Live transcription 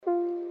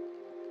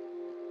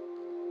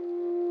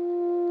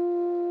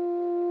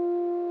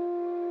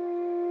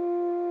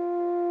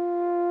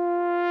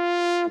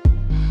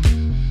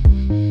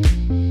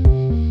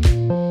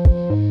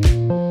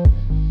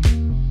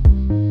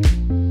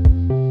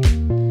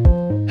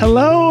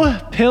Hello,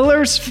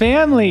 Pillars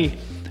family.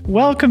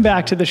 Welcome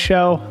back to the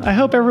show. I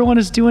hope everyone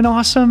is doing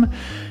awesome.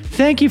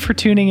 Thank you for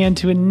tuning in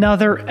to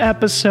another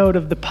episode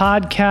of the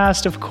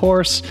podcast. Of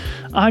course,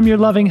 I'm your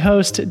loving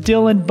host,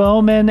 Dylan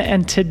Bowman,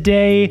 and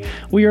today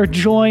we are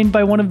joined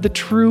by one of the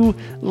true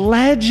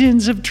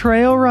legends of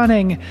trail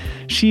running.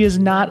 She is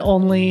not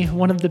only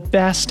one of the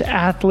best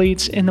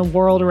athletes in the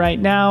world right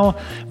now,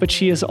 but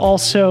she is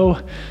also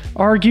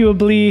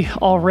arguably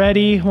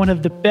already one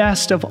of the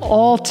best of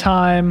all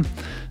time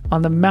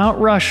on the Mount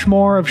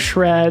Rushmore of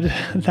shred.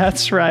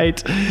 That's right.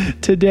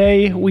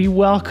 Today, we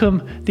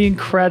welcome the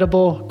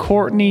incredible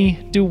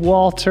Courtney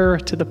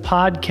Dauwalter to the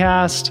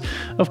podcast.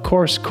 Of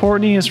course,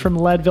 Courtney is from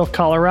Leadville,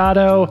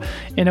 Colorado,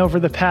 and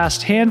over the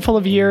past handful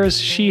of years,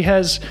 she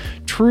has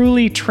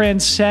truly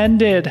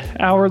transcended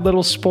our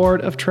little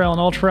sport of trail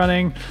and ultra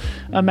running,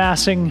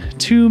 amassing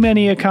too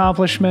many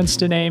accomplishments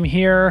to name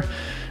here,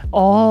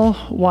 all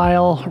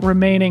while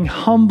remaining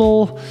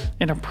humble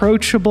and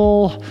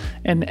approachable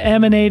and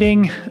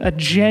emanating a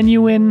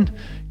genuine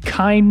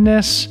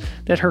kindness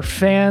that her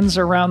fans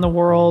around the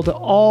world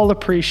all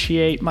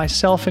appreciate,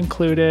 myself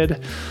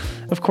included.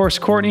 Of course,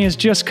 Courtney is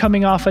just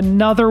coming off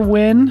another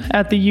win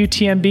at the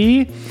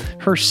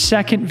UTMB, her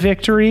second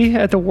victory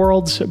at the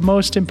world's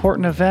most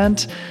important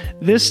event,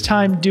 this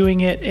time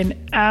doing it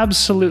in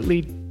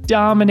absolutely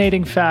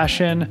dominating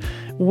fashion,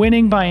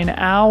 winning by an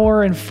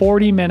hour and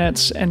 40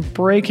 minutes and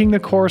breaking the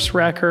course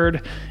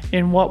record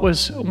in what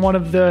was one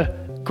of the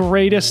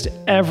greatest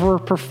ever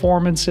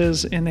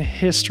performances in the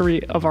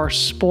history of our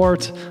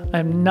sport.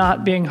 I'm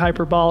not being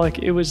hyperbolic.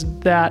 It was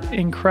that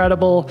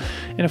incredible.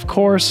 And of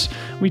course,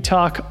 we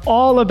talk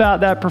all about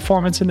that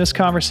performance in this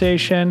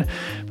conversation,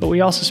 but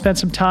we also spent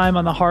some time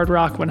on the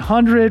Hardrock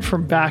 100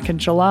 from back in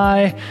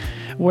July,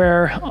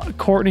 where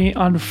Courtney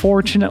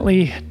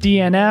unfortunately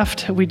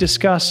DNF'd. We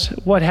discussed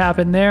what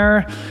happened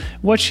there,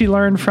 what she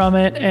learned from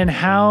it, and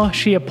how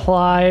she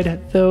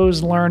applied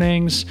those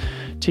learnings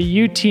to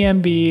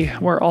UTMB,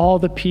 where all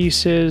the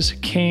pieces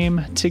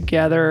came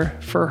together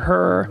for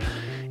her.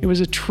 It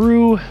was a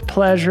true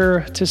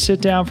pleasure to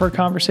sit down for a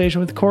conversation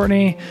with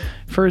Courtney.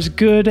 For as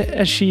good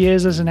as she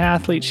is as an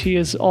athlete, she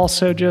is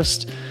also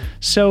just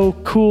so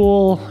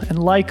cool and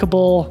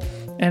likable.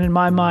 And in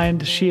my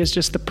mind, she is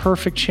just the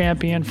perfect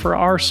champion for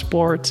our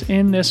sport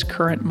in this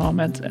current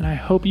moment. And I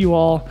hope you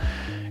all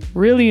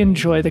really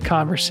enjoy the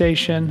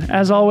conversation.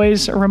 As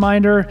always, a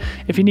reminder,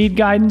 if you need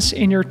guidance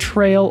in your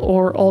trail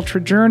or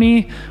ultra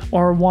journey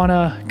or want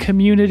a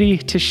community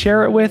to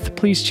share it with,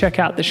 please check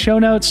out the show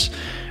notes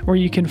where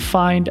you can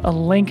find a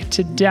link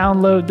to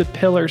download the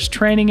Pillars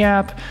training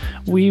app.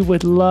 We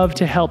would love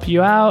to help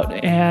you out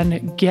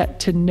and get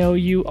to know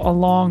you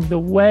along the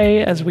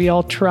way as we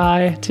all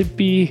try to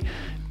be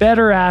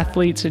better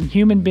athletes and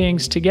human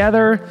beings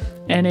together.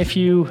 And if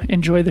you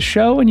enjoy the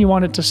show and you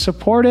wanted to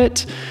support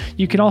it,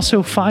 you can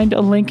also find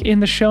a link in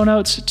the show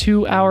notes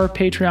to our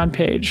Patreon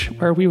page,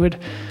 where we would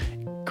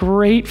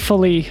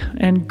gratefully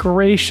and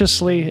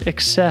graciously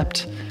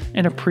accept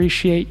and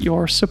appreciate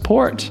your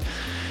support.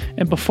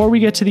 And before we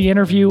get to the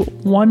interview,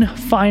 one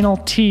final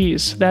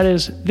tease. That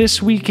is,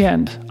 this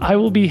weekend, I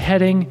will be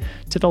heading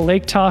to the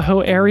Lake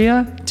Tahoe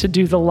area to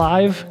do the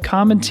live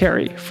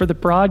commentary for the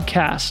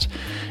broadcast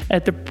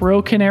at the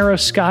Broken Arrow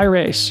Sky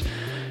Race.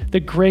 The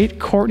great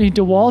Courtney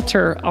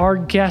Dauwalter, our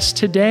guest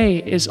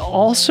today, is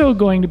also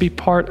going to be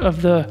part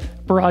of the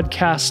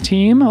broadcast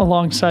team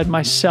alongside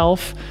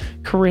myself,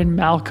 Corinne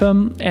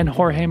Malcolm, and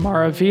Jorge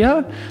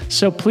Maravilla.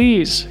 So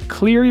please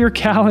clear your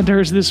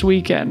calendars this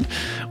weekend.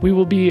 We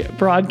will be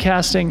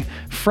broadcasting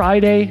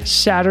Friday,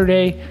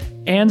 Saturday,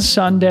 and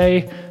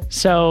Sunday.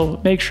 So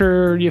make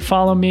sure you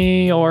follow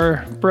me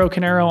or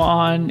Broken Arrow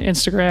on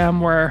Instagram,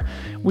 where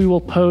we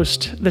will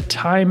post the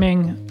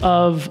timing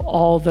of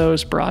all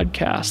those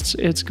broadcasts.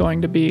 It's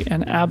going to be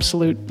an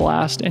absolute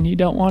blast, and you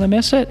don't want to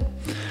miss it.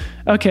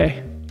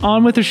 Okay,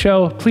 on with the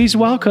show. Please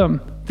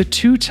welcome the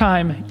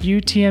two-time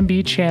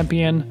UTMB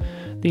champion,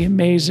 the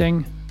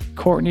amazing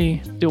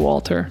Courtney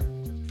Dauwalter.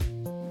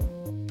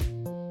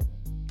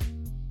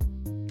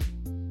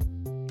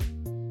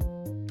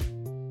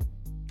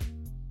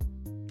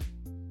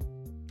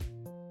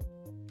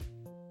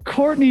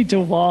 Courtney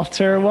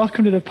Dauwalter,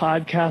 welcome to the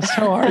podcast.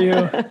 How are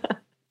you?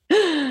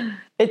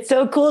 It's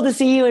so cool to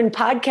see you in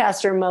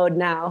podcaster mode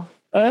now.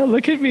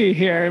 Look at me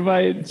here.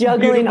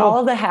 Juggling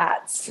all the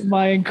hats.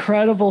 My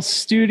incredible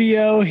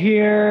studio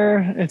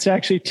here. It's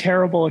actually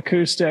terrible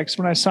acoustics.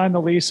 When I signed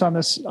the lease on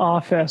this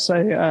office,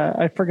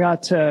 I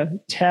forgot to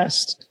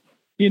test,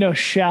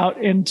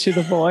 shout into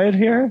the void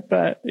here,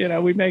 but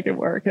we make it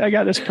work. I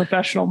got this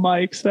professional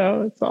mic,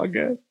 so it's all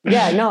good.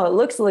 Yeah, no, it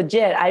looks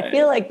legit. I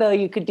feel like though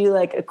you could do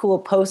like a cool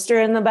poster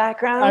in the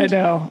background. I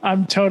know.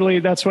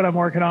 That's what I'm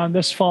working on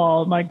this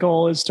fall. My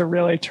goal is to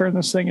really turn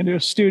this thing into a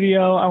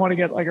studio. I want to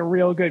get like a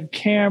real good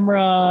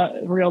camera,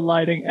 real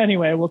lighting.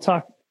 Anyway, we'll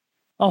talk.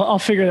 I'll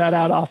figure that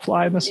out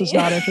offline. This is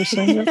not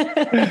interesting.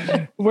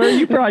 Where are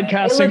you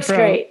broadcasting from?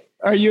 Great.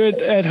 Are you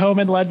at home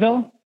in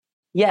Leadville?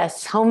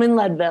 Yes, home in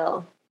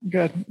Leadville.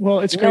 Good.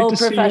 Well, it's great to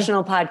see you. No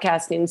professional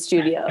podcasting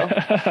studio.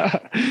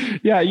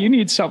 Yeah, you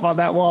need something on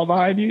that wall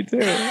behind you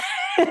too.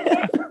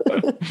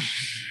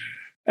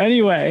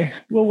 Anyway,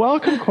 well,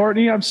 welcome,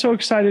 Courtney. I'm so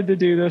excited to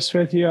do this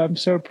with you. I'm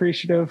so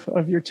appreciative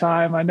of your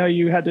time. I know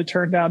you had to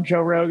turn down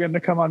Joe Rogan to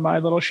come on my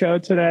little show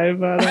today,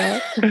 but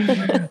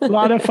a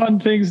lot of fun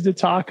things to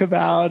talk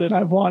about. And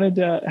I've wanted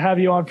to have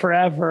you on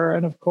forever.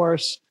 And of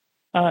course,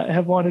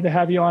 have wanted to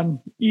have you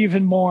on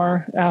even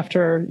more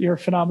after your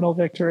phenomenal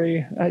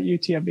victory at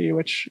UTMB,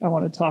 which I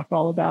want to talk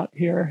all about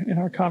here in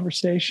our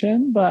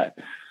conversation. But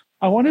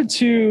I wanted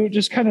to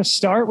just kind of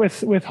start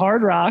with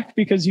Hardrock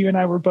because you and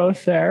I were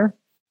both there.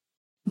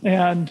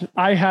 And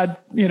I had,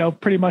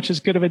 pretty much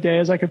as good of a day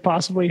as I could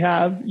possibly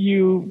have.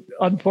 You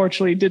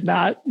unfortunately did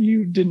not.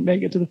 You didn't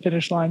make it to the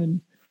finish line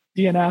and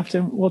DNF'd,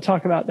 and we'll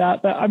talk about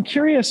that. But I'm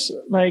curious,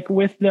 like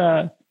with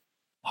the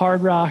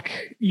Hardrock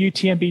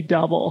UTMB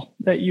double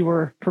that you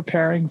were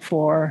preparing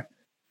for,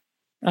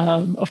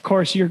 of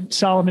course, your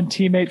Solomon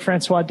teammate,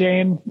 Francois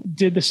Dane,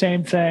 did the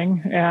same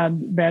thing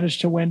and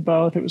managed to win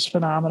both. It was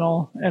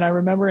phenomenal. And I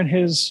remember in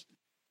his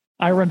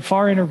I Run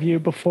Far interview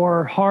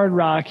before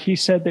Hardrock, he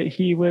said that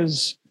he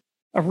was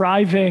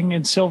arriving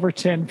in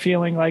Silverton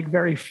feeling like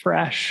very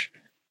fresh.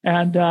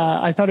 And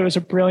I thought it was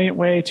a brilliant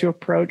way to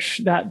approach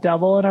that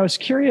double. And I was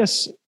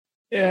curious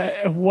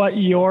what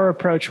your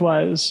approach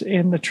was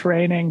in the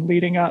training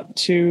leading up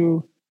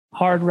to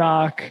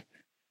Hardrock,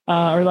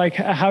 or like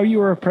how you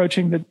were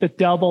approaching the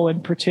double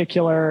in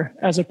particular,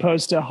 as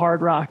opposed to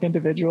Hardrock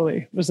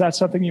individually. Was that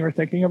something you were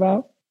thinking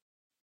about?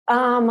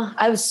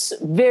 I was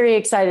very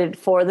excited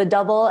for the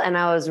double, and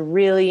I was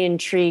really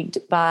intrigued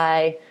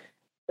by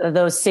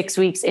those 6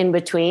 weeks in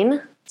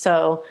between.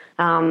 So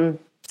that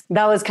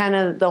was kind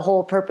of the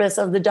whole purpose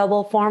of the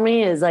double for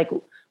me, is like,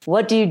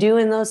 what do you do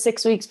in those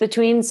 6 weeks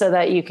between so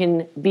that you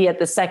can be at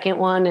the second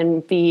one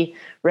and be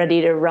ready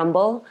to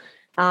rumble?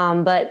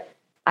 But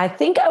I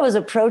think I was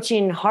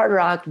approaching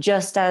Hardrock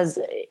just as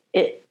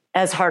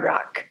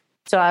Hardrock.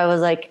 So I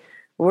was like,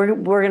 we're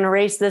going to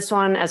race this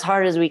one as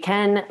hard as we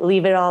can,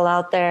 leave it all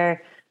out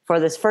there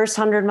for this first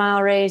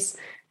 100-mile race.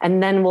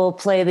 And then we'll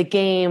play the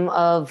game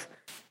of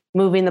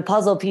moving the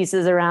puzzle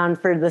pieces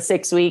around for the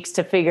 6 weeks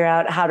to figure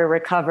out how to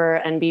recover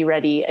and be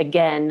ready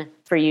again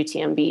for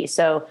UTMB.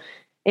 So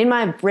in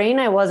my brain,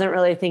 I wasn't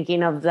really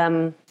thinking of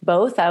them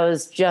both. I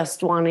was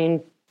just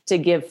wanting to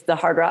give the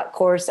Hardrock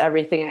course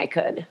everything I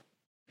could.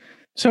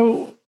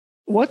 So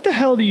what the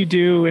hell do you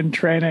do in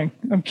training?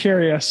 I'm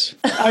curious.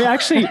 I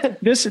actually,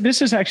 this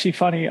is actually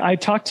funny. I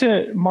talked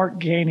to Mark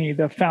Gainey,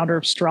 the founder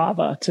of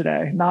Strava,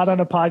 today, not on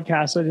a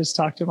podcast. I just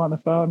talked to him on the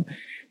phone.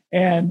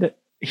 And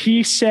he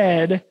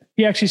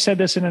actually said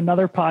this in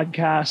another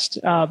podcast,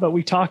 but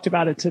we talked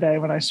about it today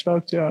when I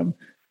spoke to him,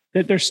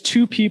 that there's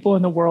two people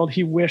in the world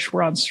he wished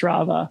were on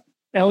Strava,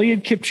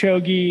 Eliud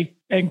Kipchoge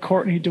and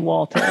Courtney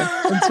Dauwalter.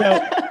 And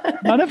so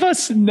none of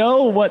us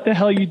know what the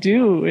hell you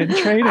do in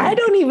training. I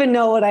don't even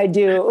know what I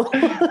do.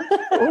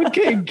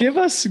 Okay, give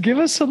us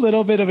a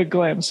little bit of a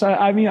glimpse.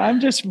 I mean, I'm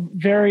just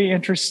very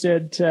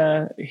interested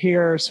to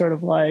hear sort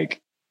of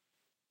like,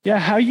 yeah,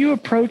 how you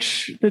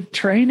approach the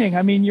training.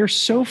 I mean, you're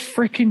so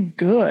freaking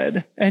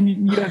good,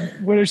 and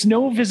there's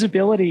no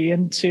visibility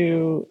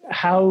into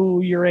how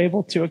you're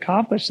able to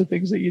accomplish the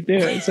things that you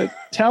do. So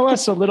tell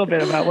us a little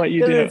bit about what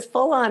you do. It's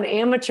full on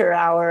amateur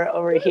hour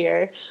over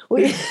here.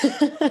 But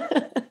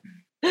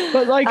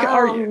like,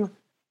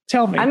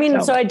 tell me. I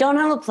mean, so I don't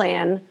have a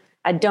plan.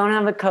 I don't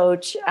have a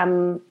coach.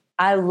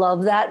 I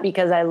love that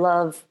because I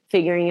love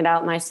figuring it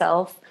out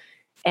myself.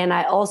 And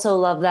I also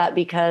love that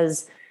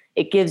because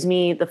it gives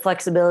me the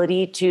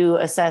flexibility to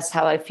assess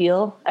how I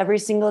feel every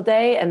single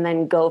day and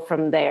then go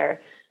from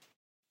there.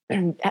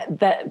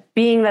 That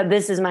being that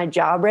this is my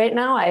job right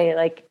now,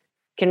 I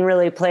can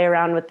really play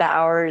around with the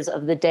hours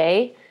of the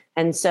day.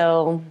 And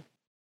so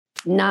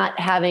not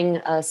having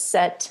a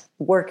set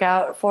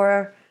workout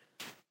for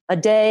a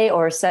day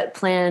or a set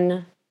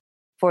plan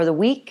for the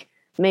week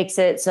makes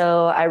it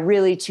so I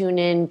really tune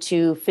in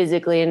to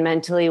physically and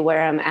mentally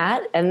where I'm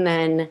at. And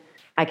then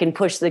I can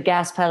push the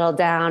gas pedal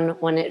down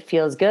when it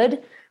feels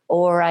good,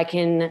 or I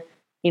can,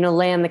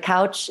 lay on the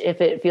couch if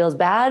it feels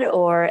bad,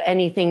 or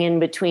anything in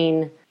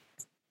between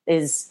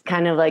is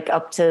kind of like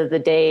up to the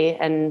day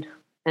and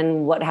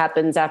what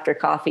happens after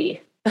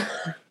coffee.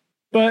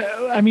 But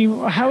I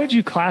mean, how would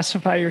you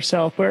classify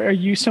yourself? Are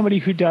you somebody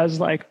who does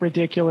like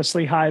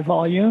ridiculously high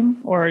volume,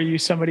 or are you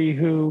somebody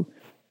who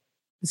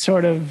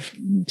sort of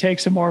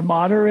takes a more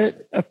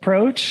moderate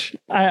approach?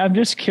 I'm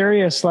just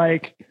curious,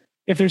 like,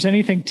 if there's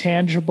anything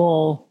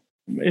tangible,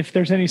 if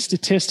there's any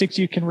statistics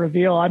you can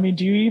reveal. I mean,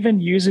 do you even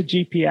use a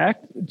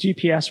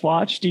GPS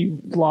watch? Do you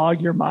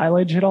log your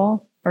mileage at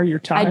all, or your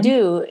time? I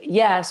do.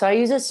 Yeah. So I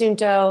use a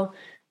Sunto.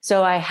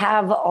 So I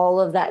have all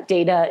of that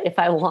data if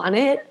I want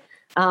it.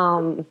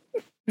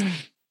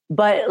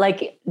 But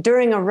like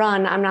during a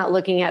run, I'm not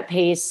looking at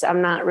pace.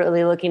 I'm not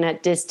really looking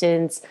at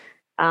distance.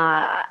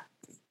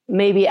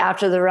 Maybe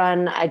after the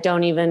run, I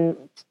don't even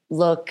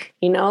look,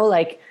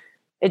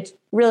 it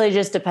really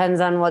just depends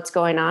on what's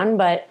going on.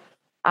 But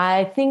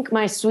I think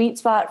my sweet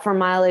spot for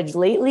mileage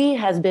lately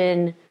has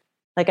been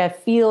like, I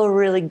feel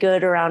really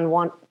good around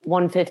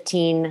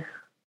 115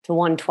 to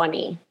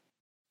 120,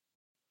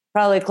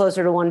 probably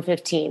closer to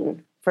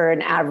 115 for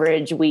an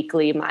average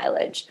weekly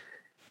mileage.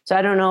 So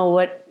I don't know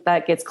what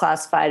that gets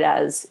classified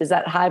as. Is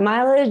that high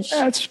mileage?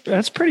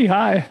 That's pretty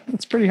high.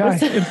 That's pretty high.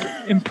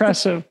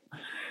 Impressive,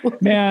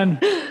 man.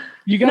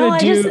 You got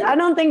to I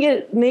don't think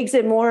it makes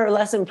it more or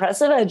less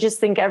impressive. I just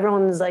think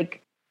everyone's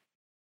like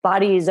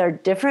bodies are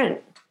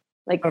different.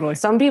 Like totally.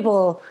 Some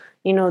people,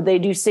 they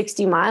do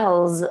 60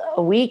 miles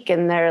a week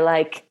and they're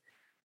like,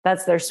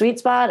 that's their sweet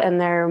spot and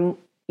they're,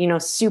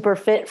 super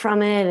fit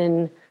from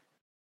it.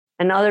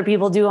 And other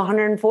people do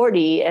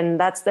 140 and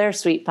that's their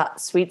sweet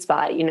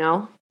spot,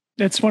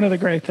 It's one of the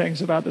great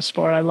things about the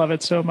sport. I love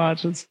it so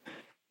much.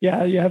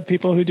 You have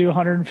people who do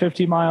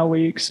 150 mile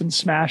weeks and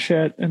smash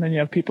it. And then you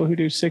have people who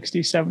do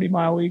 60, 70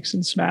 mile weeks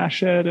and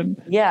smash it.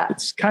 And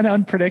it's kind of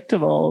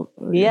unpredictable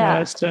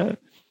as to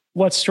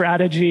what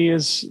strategy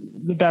is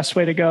the best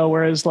way to go.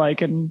 Whereas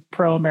like in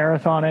pro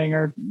marathoning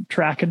or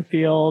track and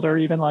field, or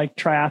even like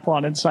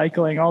triathlon and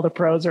cycling, all the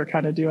pros are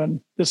kind of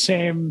doing the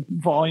same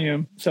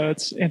volume. So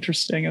it's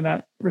interesting in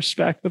that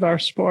respect with our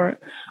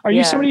sport. Are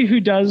you somebody who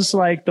does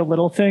like the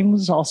little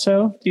things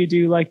also? Do you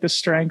do like the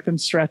strength and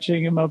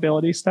stretching and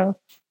mobility stuff?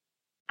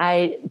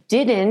 I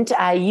didn't.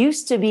 I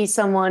used to be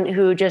someone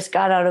who just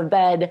got out of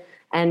bed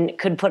and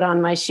could put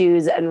on my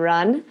shoes and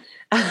run.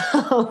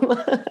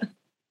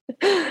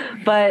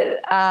 But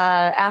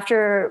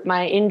after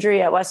my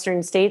injury at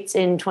Western States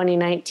in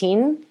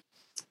 2019,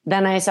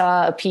 then I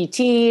saw a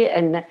PT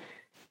and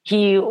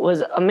he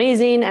was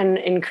amazing and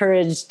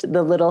encouraged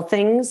the little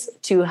things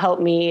to help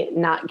me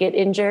not get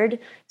injured.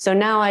 So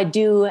now I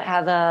do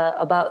have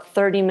about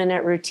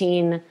 30-minute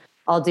routine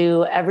I'll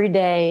do every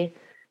day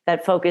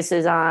that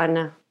focuses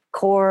on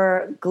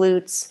core,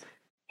 glutes,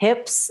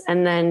 hips,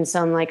 and then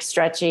some like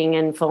stretching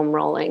and foam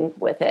rolling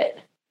with it.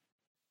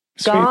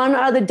 Sweet. Gone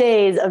are the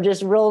days of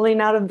just rolling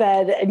out of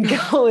bed and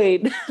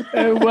going.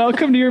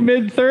 Welcome to your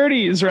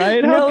mid-30s,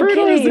 right? How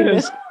brutal is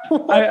this?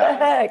 What the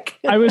heck?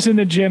 I was in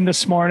the gym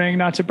this morning,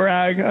 not to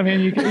brag. I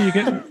mean, you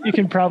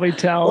can probably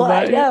tell. Well,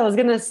 I was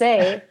going to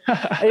say,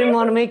 I didn't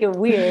want to make it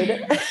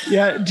weird.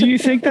 Yeah. Do you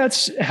think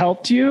that's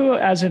helped you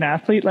as an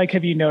athlete? Like,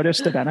 have you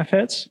noticed the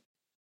benefits?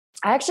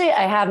 Actually,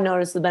 I have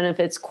noticed the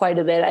benefits quite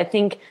a bit. I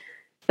think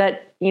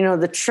that,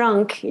 the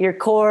trunk, your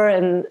core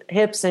and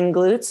hips and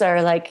glutes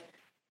are like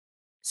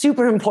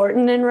super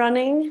important in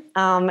running.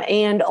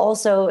 And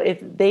also if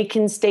they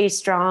can stay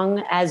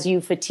strong as you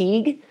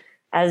fatigue,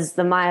 as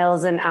the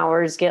miles and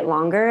hours get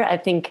longer, I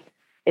think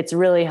it's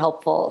really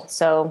helpful.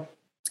 So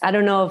I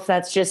don't know if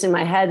that's just in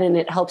my head and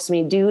it helps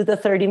me do the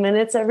 30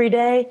 minutes every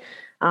day.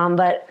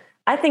 But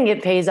I think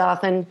it pays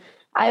off. And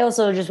I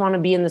also just want to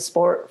be in the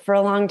sport for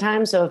a long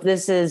time. So if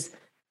this is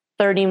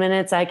 30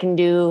 minutes I can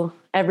do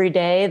every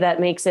day, that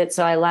makes it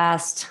so I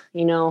last,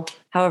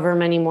 however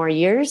many more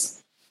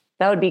years,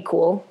 that would be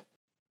cool.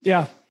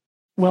 Yeah.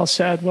 Well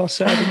said. Well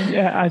said.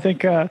 Yeah, I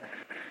think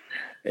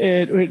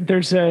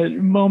there's a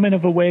moment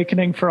of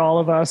awakening for all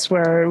of us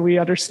where we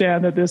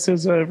understand that this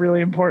is a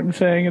really important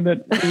thing and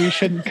that we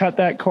shouldn't cut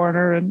that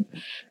corner. And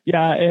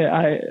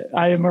I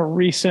am a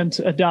recent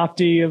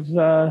adoptee of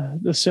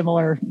the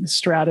similar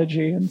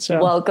strategy. And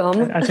so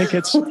welcome. I think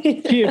it's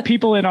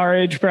people in our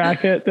age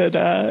bracket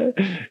that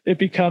it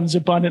becomes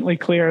abundantly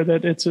clear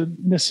that it's a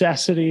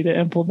necessity to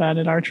implement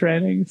in our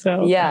training.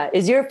 So yeah.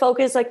 Is your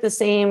focus like the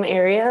same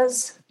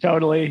areas?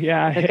 Totally.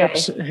 Yeah.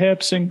 Okay.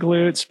 Hips and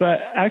glutes.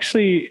 But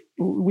actually,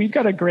 we've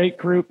got a great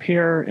group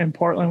here in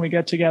Portland. We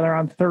get together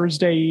on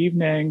Thursday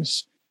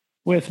evenings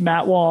with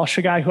Matt Walsh,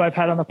 a guy who I've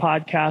had on the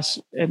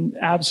podcast, an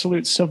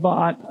absolute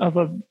savant of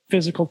a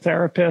physical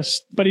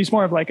therapist, but he's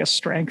more of like a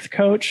strength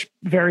coach,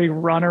 very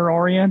runner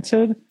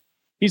oriented.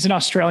 He's an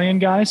Australian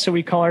guy. So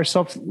we call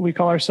ourselves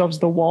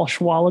the Walsh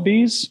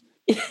Wallabies.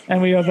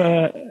 And we have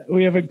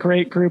a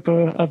great group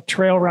of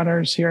trail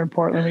runners here in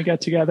Portland. We get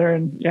together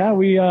and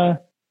we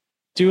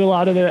do a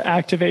lot of the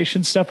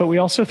activation stuff, but we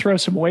also throw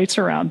some weights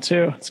around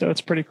too. So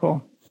it's pretty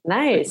cool.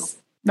 Nice.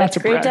 That's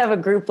great to have a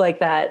group like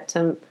that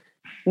to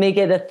make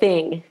it a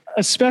thing.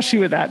 Especially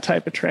with that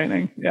type of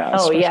training. Yeah.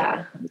 Oh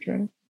yeah.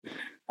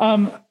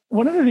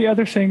 One of the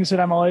other things that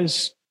I'm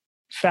always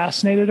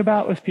fascinated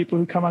about with people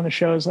who come on the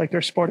show is like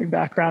their sporting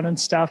background and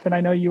stuff. And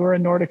I know you were a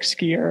Nordic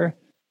skier.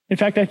 In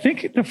fact, I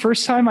think the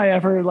first time I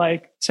ever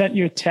like sent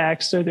you a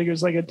text, I think it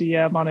was like a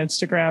DM on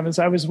Instagram, is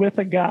I was with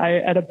a guy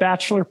at a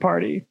bachelor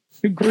party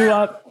who grew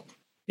up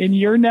in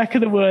your neck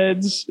of the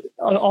woods,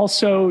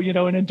 also,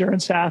 an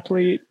endurance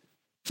athlete.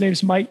 His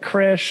name's Mike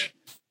Krish.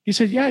 He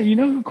said, yeah, you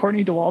know who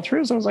Courtney Dauwalter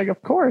is? I was like,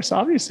 of course,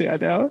 obviously I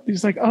know.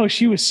 He's like, oh,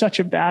 she was such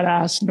a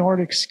badass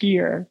Nordic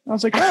skier. I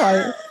was like,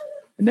 I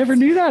never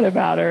knew that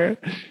about her.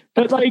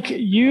 But like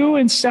you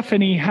and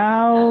Stephanie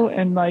Howe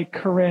and like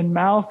Corinne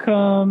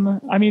Malcolm,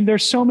 I mean,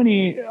 there's so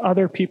many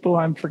other people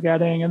I'm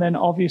forgetting. And then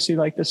obviously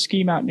like the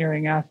ski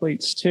mountaineering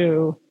athletes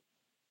too,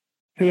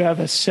 who have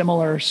a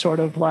similar sort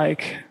of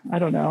like, I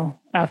don't know,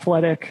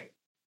 athletic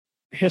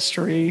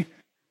history.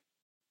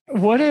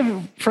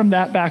 From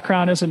that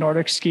background as a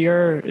Nordic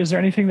skier, is there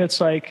anything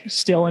that's like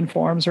still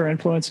informs or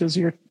influences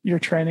your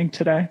training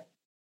today?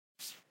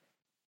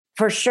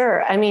 For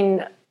sure. I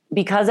mean,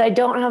 because I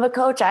don't have a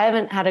coach, I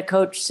haven't had a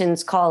coach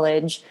since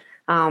college.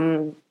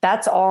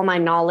 That's all my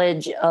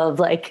knowledge of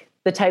like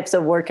the types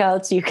of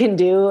workouts you can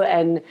do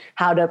and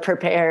how to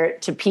prepare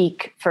to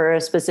peak for a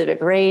specific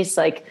race.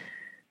 Like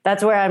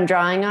that's where I'm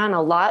drawing on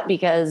a lot,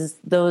 because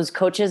those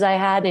coaches I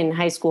had in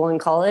high school and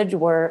college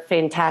were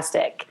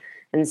fantastic.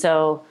 And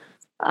so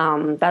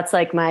that's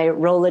like my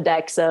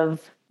Rolodex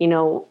of,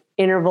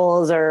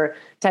 intervals or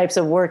types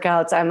of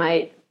workouts I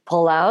might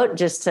pull out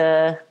just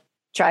to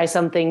try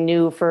something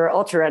new for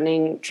ultra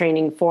running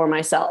training for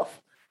myself.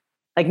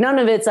 Like none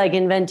of it's like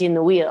inventing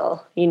the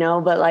wheel,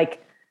 but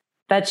like,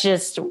 that's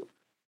just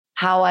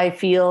how I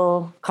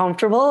feel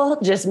comfortable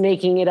just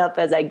making it up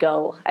as I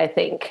go, I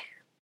think.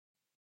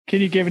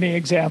 Can you give any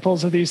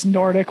examples of these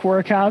Nordic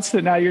workouts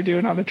that now you're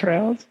doing on the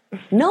trails?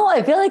 No,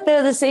 I feel like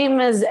they're the same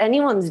as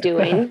anyone's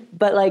doing,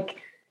 but like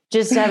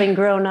just having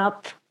grown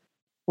up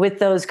with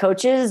those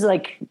coaches,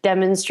 like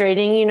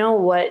demonstrating,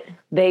 what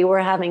they were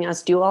having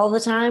us do all the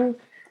time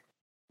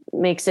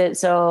makes it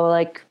so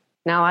like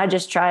now I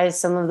just try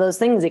some of those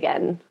things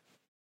again.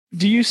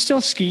 Do you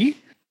still ski?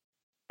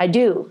 I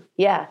do.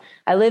 Yeah.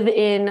 I live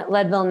in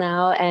Leadville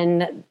now,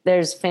 and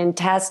there's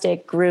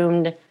fantastic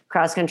groomed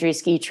cross-country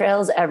ski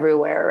trails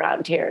everywhere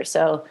around here.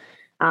 So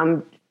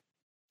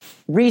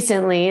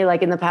recently,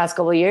 like in the past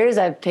couple of years,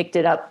 I've picked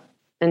it up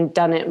and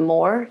done it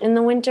more in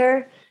the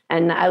winter,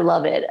 and I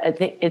love it. I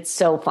think it's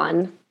so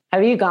fun.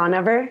 Have you gone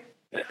ever?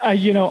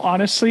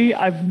 Honestly,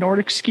 I've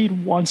Nordic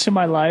skied once in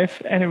my life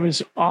and it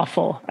was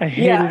awful. I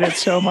hated it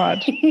so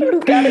much.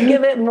 You've got to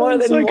give it more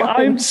than one.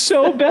 I'm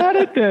so bad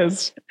at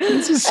this.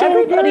 This is so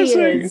Everybody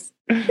embarrassing. is.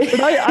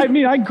 But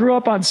I grew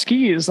up on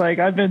skis. Like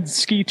I've been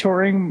ski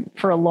touring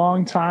for a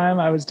long time.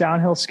 I was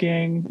downhill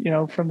skiing,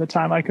 from the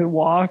time I could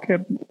walk,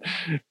 and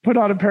put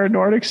on a pair of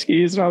Nordic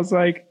skis. And I was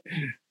like,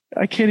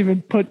 I can't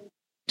even put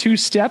 2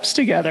 steps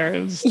together.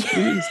 It was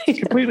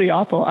completely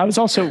awful. I was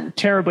also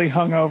terribly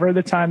hungover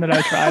the time that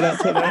I tried it.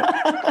 So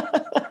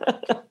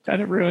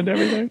kind of ruined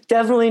everything.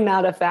 Definitely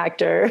not a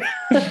factor.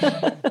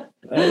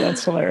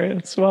 That's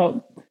hilarious.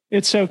 Well,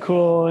 it's so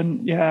cool.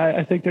 And yeah,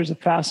 I think there's a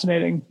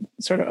fascinating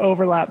sort of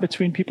overlap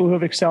between people who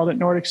have excelled at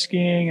Nordic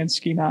skiing and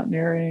ski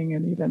mountaineering,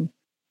 and even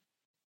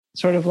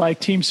sort of like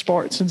team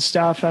sports and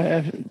stuff.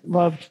 I've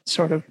loved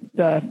sort of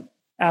the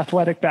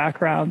athletic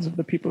backgrounds of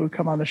the people who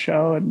come on the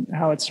show and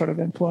how it's sort of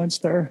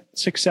influenced their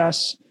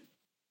success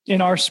in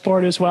our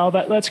sport as well.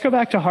 But let's go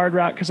back to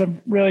Hardrock, because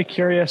I'm really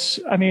curious.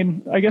 I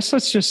mean, I guess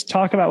let's just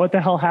talk about what the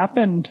hell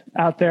happened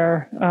out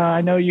there. I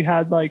know you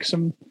had like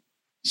some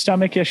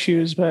stomach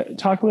issues, but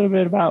talk a little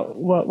bit about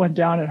what went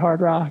down at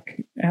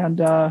Hardrock and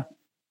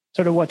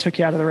sort of what took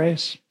you out of the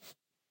race.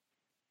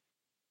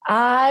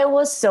 I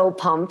was so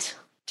pumped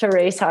to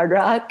race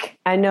Hardrock.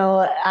 I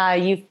know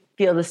you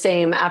feel the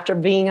same after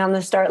being on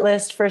the start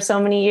list for so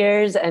many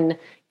years and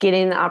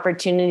getting the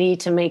opportunity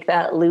to make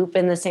that loop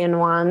in the San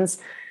Juans.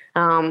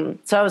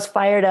 So I was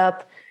fired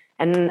up,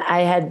 and I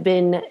had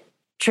been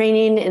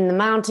training in the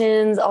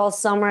mountains all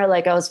summer.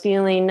 Like I was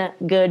feeling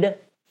good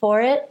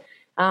for it.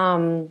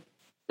 And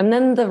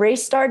then the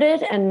race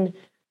started, and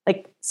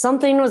like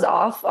something was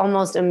off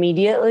almost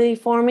immediately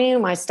for me.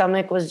 My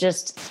stomach was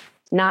just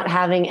not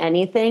having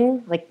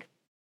anything, like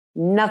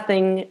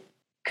nothing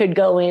could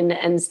go in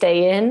and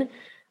stay in.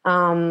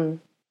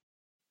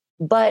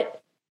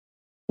 But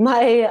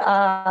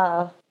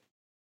my,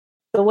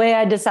 the way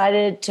I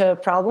decided to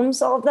problem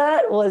solve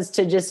that was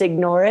to just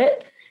ignore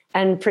it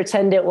and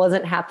pretend it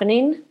wasn't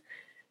happening.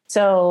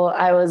 So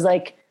I was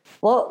like,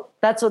 well,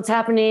 that's what's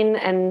happening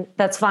and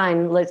that's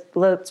fine.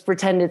 Let's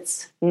pretend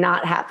it's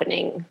not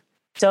happening.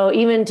 So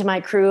even to my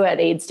crew at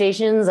aid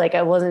stations, like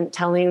I wasn't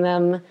telling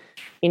them,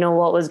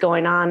 what was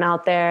going on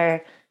out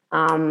there.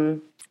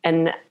 And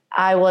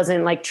I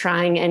wasn't like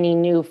trying any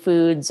new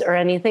foods or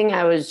anything.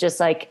 I was just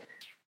like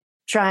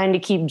trying to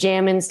keep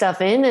jamming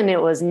stuff in, and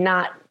it was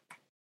not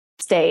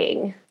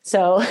staying.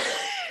 So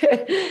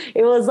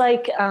it was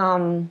like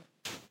a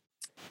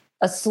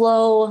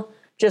slow,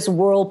 just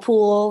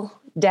whirlpool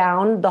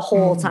down the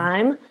whole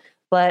time.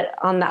 But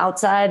on the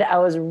outside, I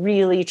was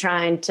really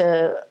trying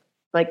to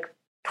like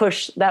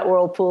push that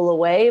whirlpool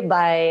away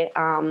by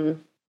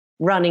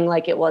running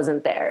like it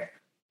wasn't there.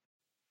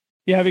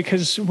 Yeah,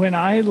 because when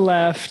I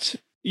left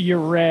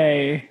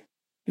Uray,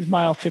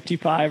 mile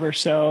 55 or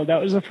so,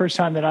 that was the first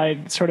time that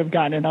I'd sort of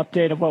gotten an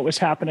update of what was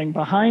happening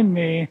behind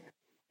me.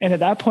 And at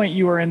that point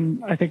you were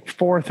in, I think,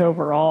 4th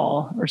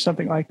overall or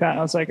something like that. And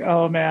I was like,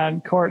 oh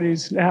man,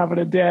 Courtney's having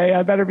a day.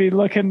 I better be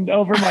looking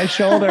over my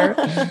shoulder.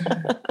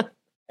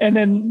 And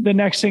then the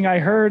next thing I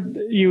heard,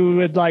 you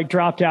had like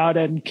dropped out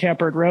at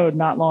Campered Road,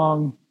 not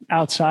far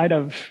outside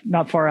of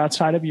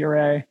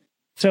Uray.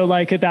 So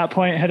like at that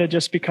point, had it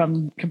just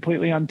become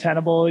completely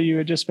untenable? You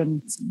had just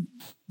been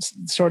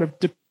sort of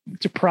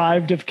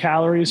deprived of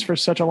calories for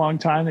such a long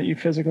time that you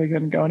physically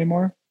couldn't go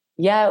anymore?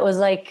 Yeah, it was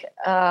like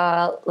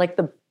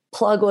the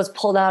plug was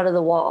pulled out of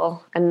the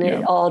wall, and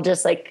it all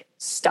just like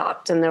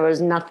stopped and there was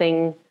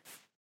nothing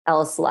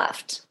else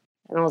left.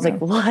 And I was like,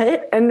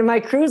 what? And my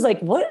crew's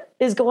like, what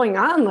is going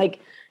on? Like,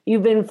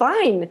 you've been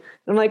fine. And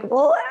I'm like,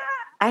 well,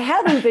 I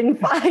haven't been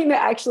fine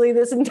actually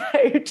this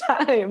entire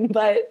time,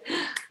 but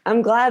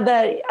I'm glad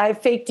that I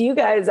faked you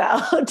guys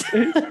out.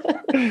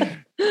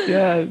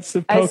 Yeah, it's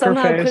a poker I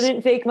somehow face.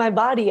 couldn't fake my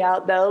body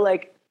out though.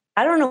 Like,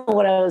 I don't know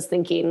what I was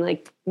thinking.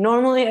 Like,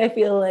 normally I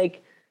feel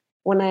like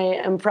when I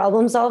am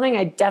problem solving,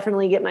 I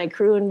definitely get my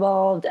crew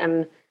involved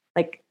and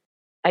like,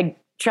 I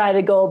try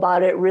to go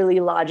about it really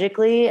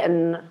logically.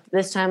 And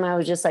this time I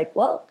was just like,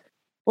 well,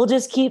 we'll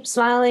just keep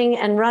smiling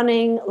and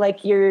running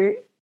like you're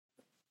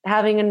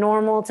having a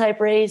normal type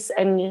race.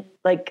 And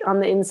like on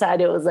the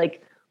inside, it was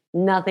like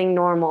nothing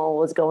normal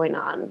was going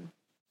on.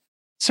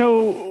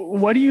 So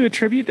what do you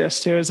attribute this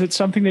to? Is it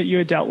something that you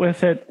had dealt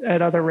with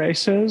at other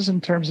races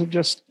in terms of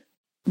just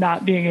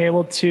not being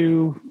able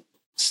to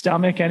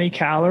stomach any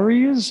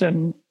calories?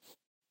 And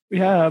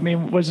yeah, I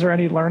mean, was there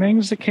any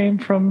learnings that came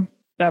from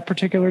that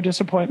particular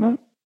disappointment?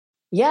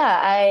 Yeah,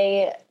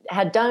 I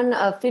had done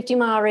a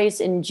 50-mile race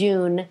in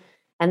June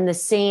and the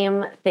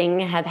same thing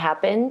had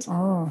happened.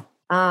 Oh.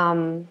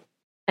 And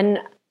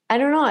I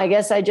don't know, I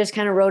guess I just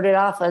kind of wrote it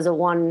off as a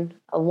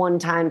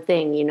one-time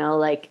thing, you know,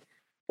 like,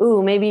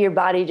 ooh, maybe your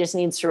body just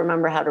needs to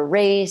remember how to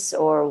race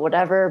or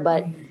whatever.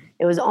 But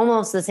it was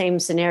almost the same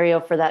scenario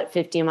for that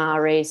 50-mile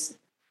race,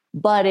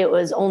 but it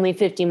was only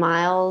 50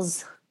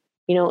 miles,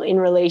 you know, in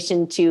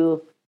relation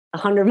to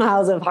 100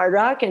 miles of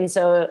Hardrock. And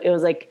so it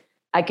was like,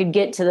 I could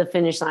get to the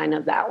finish line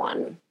of that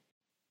one.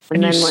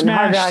 And then when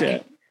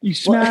Hardrock, you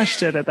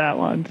smashed it at that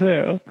one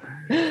too.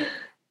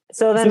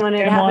 So then when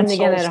it happened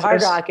again at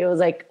Hardrock, it was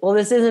like, well,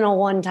 this isn't a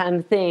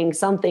one-time thing.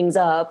 Something's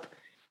up.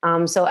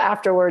 So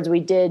afterwards, we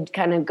did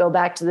kind of go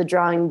back to the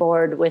drawing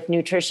board with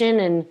nutrition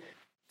and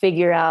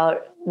figure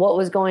out what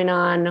was going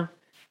on,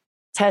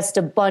 test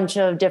a bunch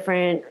of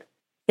different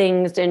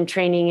things in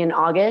training in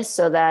August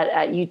so that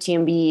at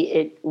UTMB,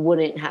 it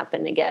wouldn't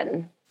happen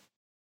again.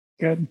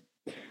 Good.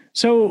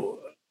 So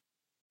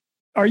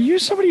are you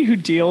somebody who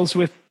deals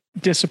with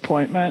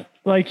disappointment?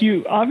 Like,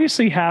 you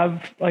obviously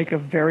have like a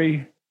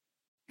very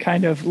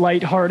kind of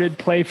lighthearted,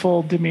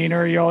 playful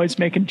demeanor. You're always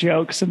making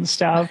jokes and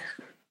stuff.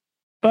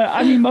 But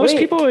I mean, most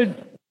people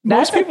would.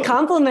 That's a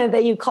compliment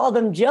that you call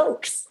them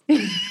jokes.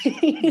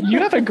 You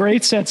have a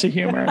great sense of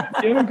humor.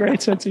 You have a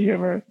great sense of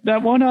humor.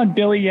 That one on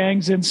Billy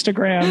Yang's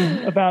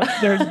Instagram about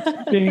there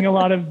being a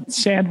lot of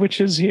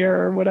sandwiches here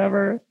or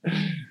whatever.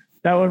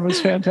 That one was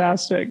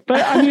fantastic.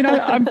 But I mean,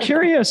 I'm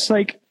curious,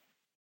 like,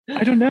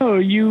 I don't know,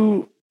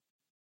 you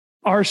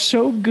are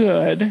so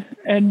good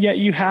and yet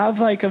you have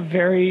like a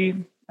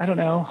very, I don't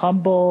know,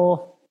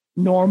 humble,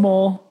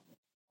 normal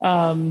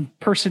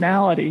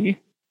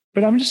personality.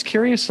 But I'm just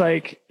curious,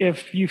 like,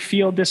 if you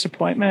feel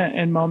disappointment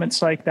in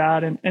moments like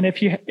that, and if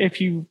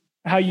you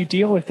how you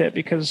deal with it,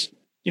 because,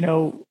 you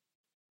know,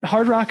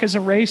 Hardrock is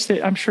a race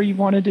that I'm sure you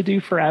wanted to do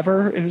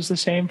forever. It was the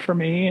same for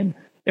me. And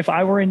if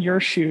I were in your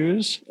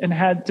shoes and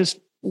had to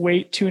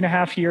wait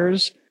 2.5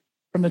 years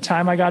from the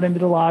time I got into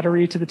the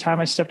lottery to the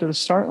time I stepped to the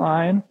start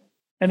line,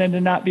 and then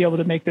to not be able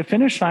to make the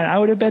finish line, I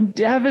would have been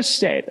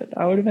devastated.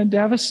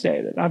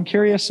 I'm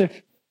curious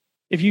if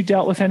you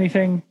dealt with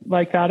anything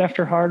like that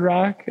after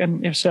Hardrock,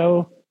 and if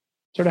so,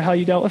 sort of how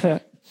you dealt with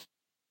it.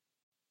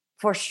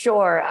 For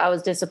sure, I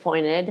was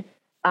disappointed.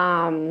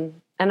 And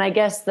I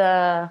guess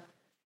the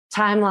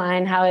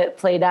timeline, how it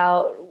played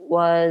out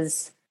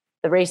was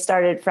the race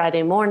started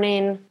Friday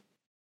morning.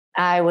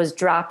 I was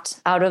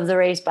dropped out of the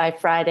race by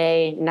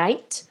Friday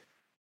night.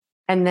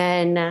 And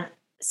then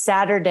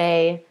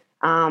Saturday,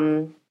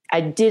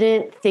 I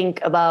didn't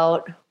think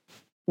about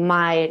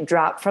my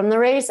drop from the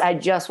race. I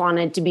just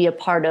wanted to be a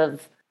part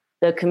of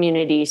the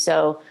community.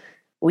 So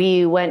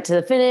we went to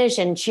the finish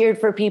and cheered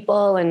for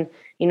people and,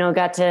 you know,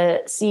 got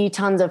to see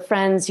tons of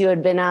friends who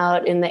had been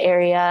out in the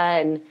area.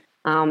 And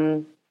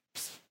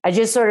I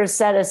just sort of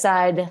set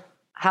aside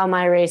how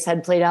my race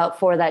had played out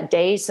for that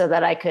day so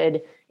that I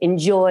could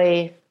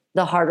enjoy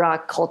the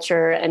Hardrock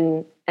culture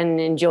and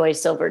enjoy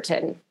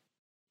Silverton.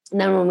 And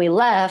then when we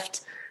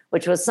left,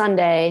 which was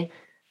Sunday,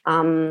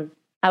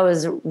 I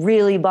was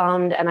really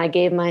bummed, and I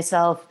gave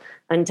myself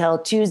until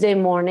Tuesday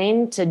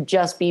morning to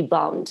just be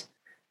bummed.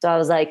 So I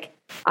was like,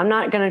 I'm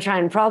not going to try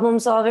and problem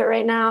solve it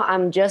right now.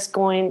 I'm just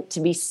going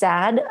to be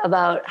sad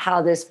about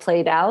how this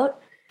played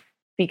out,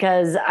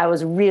 because I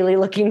was really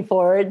looking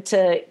forward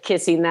to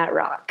kissing that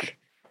rock.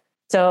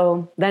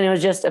 So then it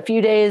was just a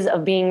few days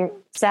of being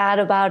sad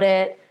about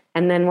it.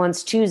 And then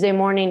once Tuesday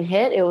morning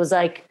hit, it was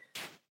like,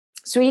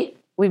 sweet,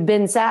 we've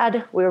been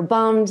sad, we were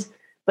bummed,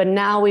 but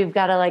now we've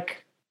got to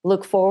like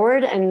look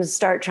forward and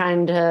start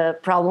trying to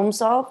problem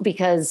solve,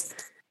 because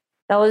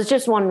that was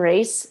just one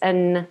race.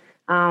 And,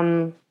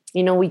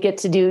 you know, we get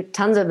to do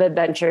tons of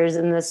adventures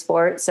in this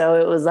sport. So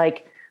it was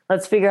like,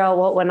 let's figure out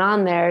what went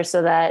on there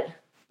so that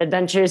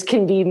adventures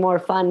can be more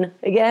fun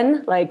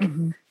again. Like,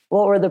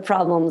 what were the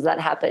problems that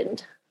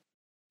happened?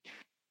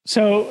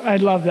 So I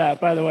love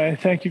that, by the way.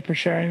 Thank you for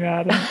sharing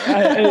that.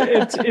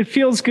 It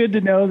feels good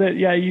to know that,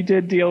 yeah, you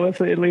did deal with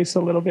at least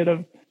a little bit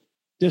of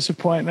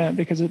disappointment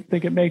because I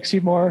think it makes you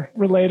more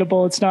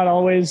relatable. It's not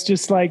always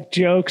just like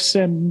jokes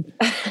and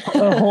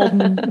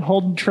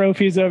holding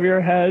trophies over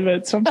your head,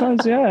 but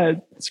sometimes, yeah,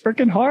 it's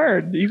freaking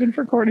hard, even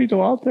for Courtney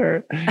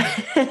Dauwalter.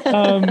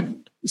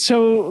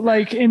 So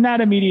like in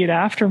that immediate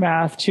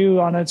aftermath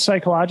too, on a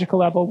psychological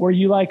level, were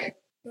you like,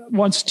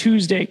 once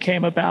Tuesday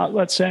came about,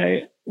 let's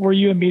say, were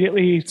you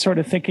immediately sort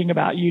of thinking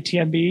about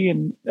UTMB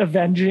and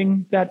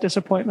avenging that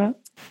disappointment?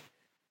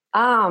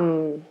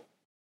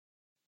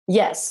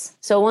 Yes.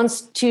 So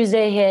once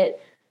Tuesday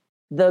hit,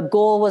 the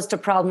goal was to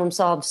problem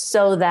solve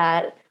so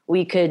that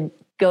we could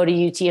go to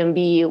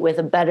UTMB with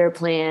a better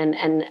plan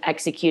and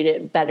execute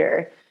it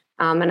better.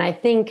 And I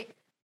think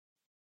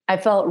I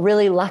felt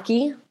really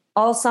lucky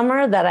all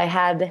summer that I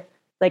had,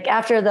 like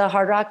after the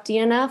Hardrock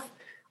DNF,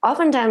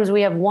 oftentimes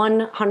we have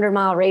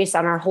 100-mile race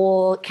on our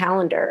whole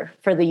calendar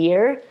for the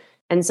year.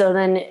 And so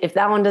then if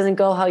that one doesn't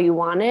go how you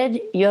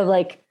wanted, you have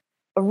like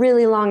a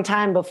really long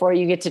time before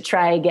you get to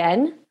try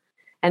again.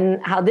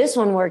 And how this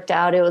one worked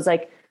out, it was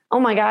like, oh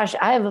my gosh,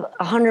 I have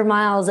 100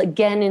 miles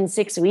again in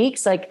 6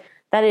 weeks. Like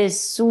that is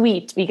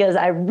sweet because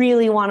I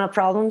really want to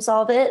problem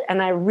solve it.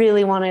 And I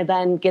really want to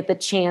then get the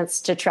chance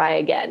to try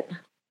again.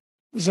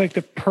 It's like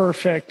the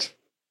perfect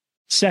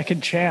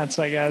second chance,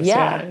 I guess.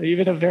 Yeah.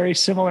 Even a very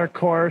similar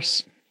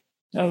course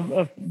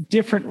of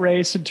different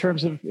race in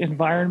terms of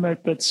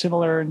environment, but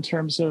similar in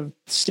terms of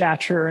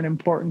stature and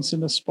importance in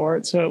the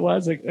sport. So it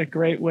was a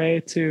great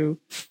way to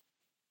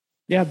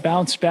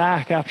bounce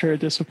back after a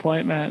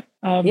disappointment.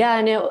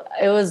 And it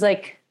was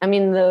like, I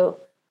mean,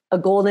 a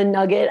golden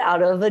nugget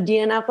out of a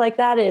DNF like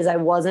that is I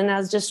wasn't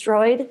as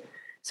destroyed.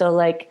 So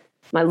like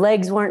my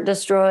legs weren't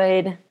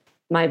destroyed.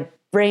 My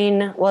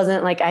brain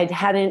wasn't like, I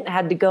hadn't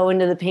had to go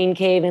into the pain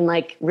cave and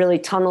like really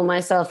tunnel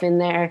myself in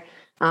there.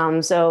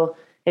 So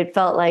it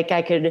felt like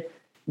I could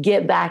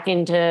get back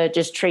into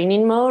just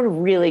training mode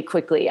really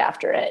quickly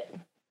after it.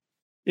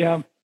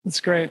 Yeah,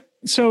 that's great.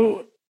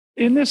 So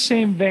in the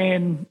same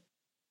vein,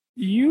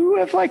 you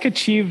have like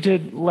achieved a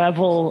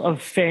level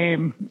of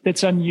fame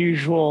that's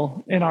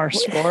unusual in our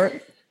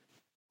sport.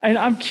 And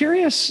I'm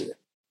curious,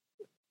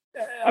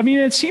 I mean,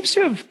 it seems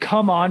to have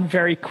come on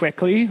very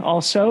quickly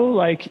also.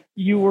 Like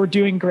you were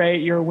doing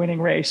great, you were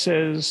winning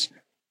races,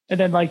 and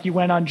then like you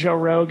went on Joe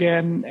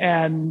Rogan,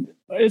 and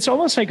it's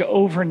almost like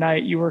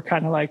overnight you were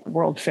kind of like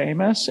world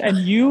famous. And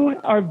you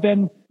have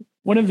been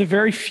one of the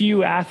very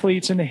few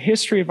athletes in the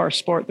history of our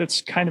sport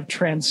that's kind of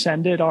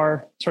transcended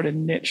our sort of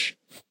niche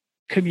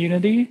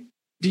community.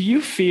 Do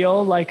you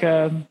feel like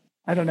I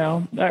don't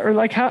know, or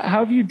like how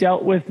have you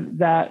dealt with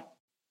that?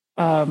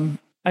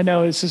 I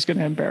know this is going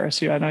to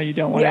embarrass you. I know you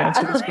don't want to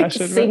answer this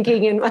question.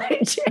 Sinking in my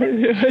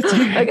chair.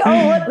 Like,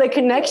 oh, what? The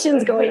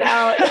connection's going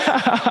out.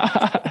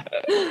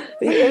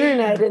 The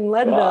internet in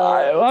Leadville.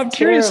 Well, I'm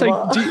curious,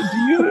 like, do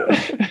you...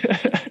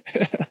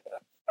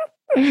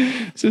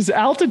 This is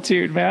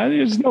altitude, man.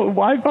 There's no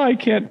Wi-Fi,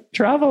 can't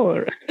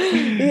travel.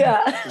 Yeah.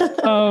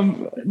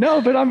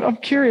 No, but I'm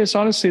curious,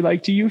 honestly,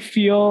 like, do you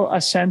feel a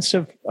sense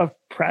of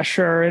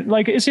pressure?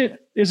 Like, do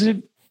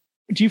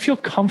you feel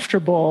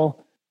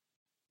comfortable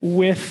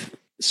with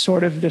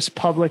sort of this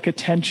public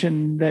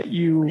attention that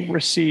you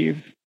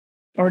receive,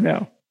 or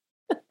no?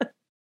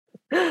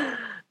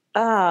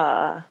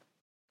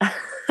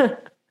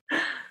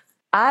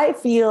 I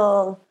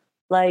feel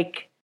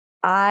like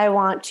I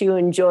want to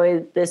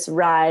enjoy this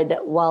ride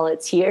while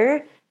it's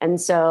here.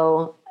 And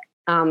so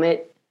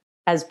it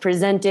has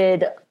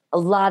presented a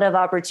lot of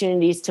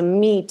opportunities to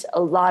meet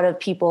a lot of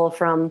people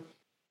from,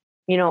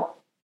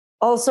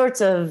 all sorts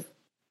of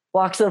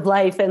walks of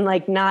life, and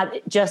like not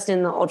just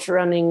in the ultra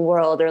running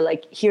world, or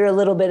like hear a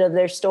little bit of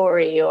their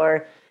story,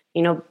 or,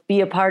 be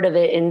a part of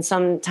it in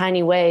some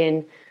tiny way.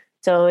 And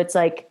so it's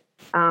like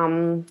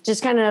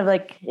just kind of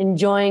like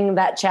enjoying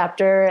that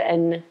chapter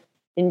and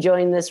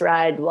enjoying this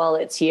ride while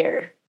it's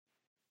here.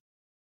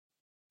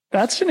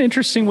 That's an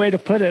interesting way to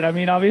put it. I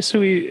mean, obviously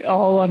we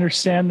all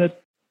understand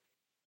that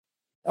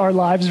our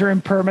lives are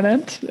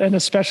impermanent, and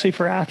especially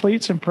for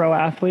athletes and pro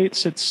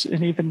athletes, it's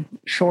an even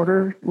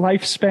shorter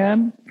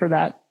lifespan for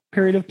that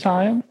period of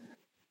time.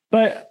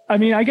 But I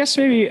mean, I guess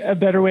maybe a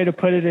better way to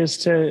put it is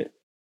to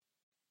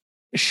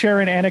share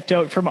an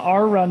anecdote from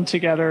our run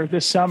together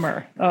this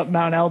summer up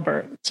Mount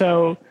Elbert.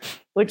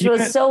 Which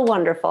was so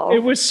wonderful.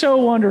 It was so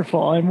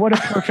wonderful. And what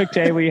a perfect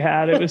day we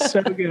had. It was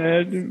so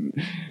good.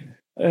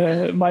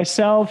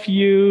 Myself,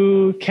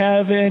 you,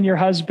 Kevin, your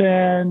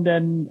husband,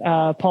 and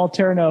Paul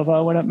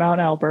Terranova went up Mount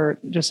Elbert,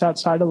 just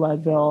outside of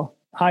Leadville,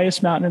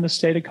 highest mountain in the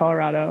state of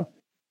Colorado.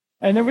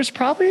 And there was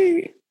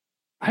probably,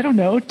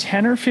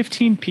 10 or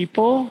 15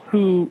 people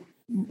who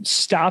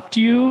stopped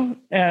you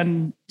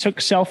and took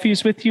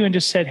selfies with you and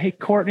just said, "Hey,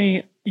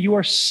 Courtney, you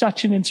are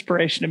such an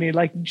inspiration to me."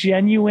 Like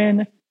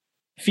genuine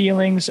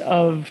feelings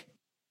of,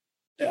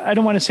 I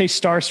don't want to say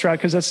starstruck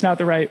because that's not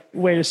the right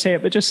way to say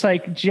it, but just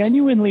like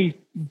genuinely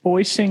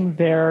voicing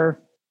their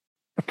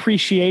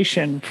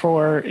appreciation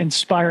for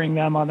inspiring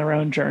them on their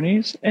own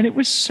journeys. And it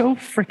was so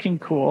freaking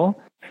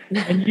cool.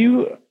 And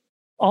you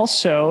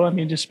also, I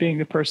mean, just being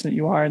the person that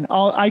you are, and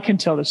I can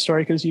tell this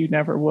story because you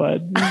never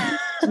would.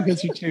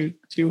 because you're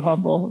too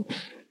humble.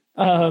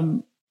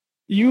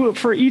 You,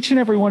 for each and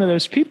every one of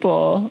those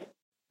people,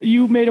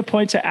 you made a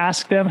point to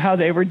ask them how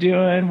they were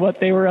doing, what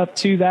they were up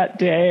to that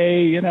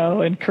day, you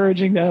know,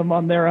 encouraging them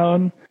on their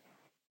own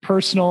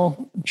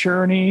personal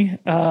journey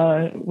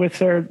with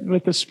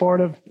the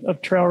sport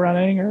of trail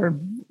running or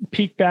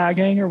peak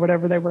bagging or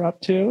whatever they were up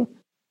to.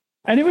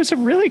 And it was a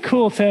really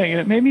cool thing. And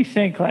it made me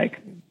think, like,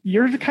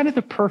 you're kind of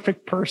the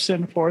perfect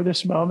person for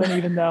this moment,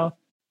 even though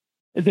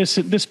this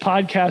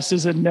podcast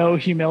is a no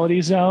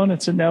humility zone.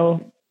 It's a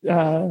no,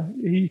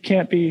 you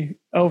can't be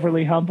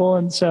overly humble.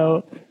 And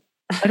so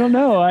I don't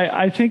know.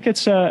 I think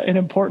it's an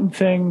important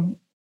thing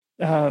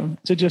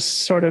to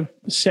just sort of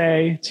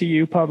say to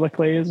you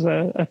publicly as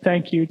a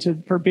thank you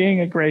for being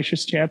a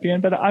gracious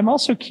champion. But I'm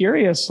also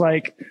curious,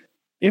 like,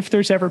 if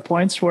there's ever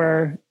points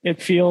where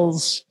it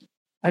feels,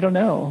 I don't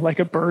know, like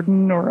a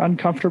burden or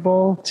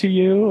uncomfortable to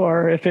you,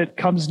 or if it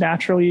comes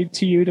naturally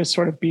to you to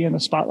sort of be in the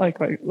spotlight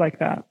like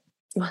that.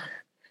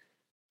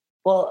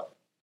 Well,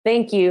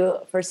 thank you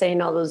for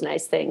saying all those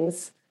nice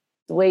things.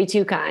 Way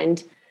too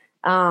kind.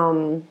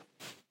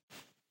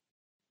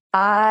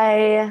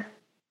 I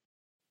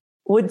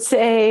would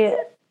say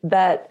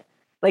that,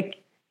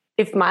 like,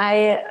 if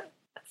my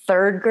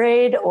 3rd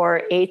grade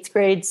or 8th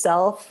grade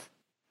self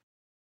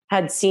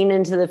had seen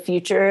into the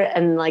future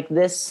and like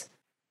this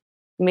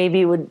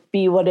maybe would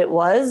be what it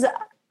was,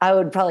 I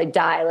would probably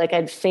die. Like,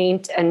 I'd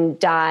faint and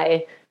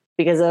die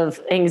because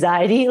of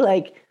anxiety.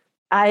 Like,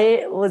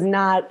 I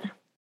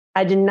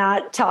did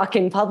not talk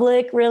in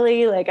public,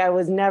 really. Like, I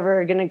was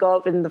never going to go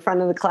up in the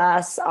front of the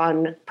class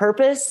on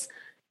purpose,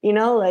 you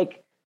know,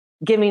 like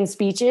giving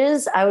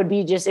speeches. I would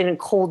be just in a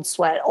cold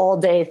sweat all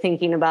day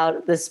thinking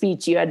about the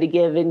speech you had to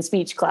give in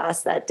speech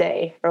class that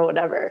day or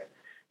whatever.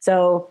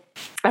 So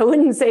I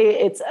wouldn't say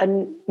it's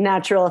a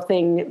natural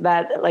thing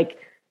that, like,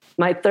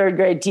 my 3rd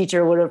grade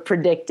teacher would have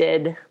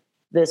predicted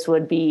this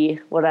would be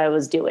what I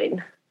was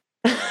doing.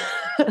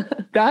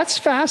 That's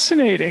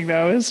fascinating,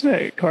 though, isn't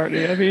it,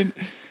 Courtney? I mean,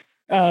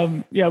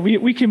 yeah,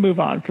 we can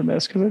move on from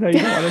this because I know you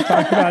don't want to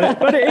talk about it,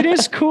 but it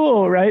is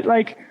cool, right?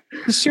 Like,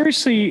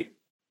 seriously,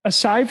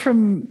 aside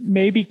from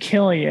maybe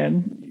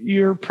Killian,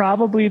 you're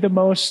probably the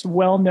most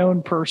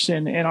well-known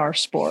person in our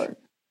sport.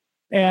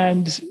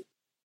 And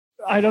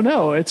I don't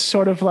know, it's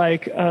sort of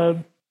like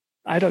a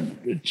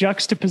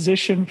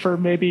juxtaposition for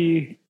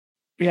maybe,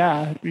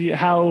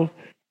 how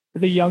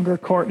the younger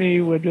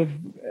Courtney would have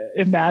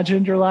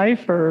imagined your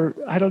life, or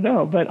I don't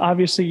know, but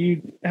obviously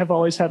you have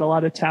always had a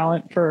lot of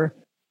talent for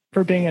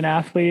being an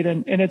athlete.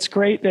 And it's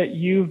great that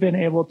you've been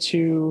able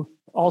to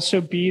also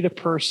be the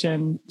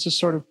person to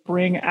sort of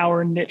bring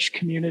our niche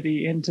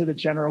community into the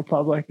general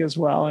public as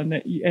well.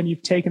 And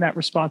you've taken that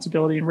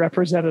responsibility and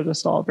represented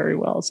us all very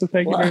well. So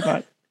thank you very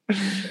much.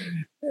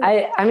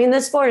 I mean,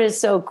 this sport is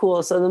so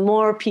cool. So the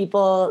more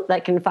people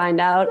that can find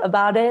out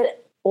about it,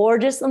 or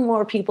just the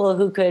more people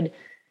who could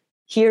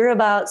hear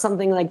about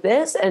something like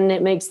this and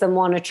it makes them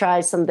want to try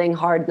something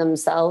hard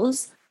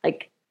themselves,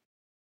 like,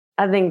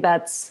 I think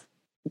that's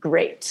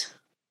gret.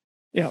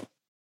 Yeah.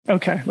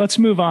 Okay. Let's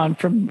move on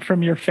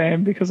from your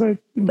fame, because I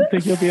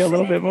think you'll be a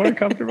little bit more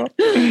comfortable.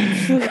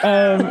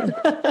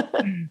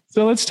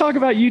 So let's talk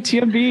about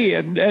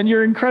UTMB and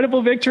your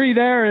incredible victory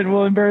there, and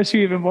we'll embarrass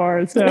you even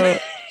more. So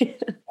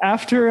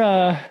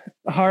after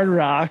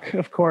Hardrock,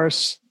 of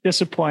course,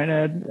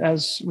 disappointed,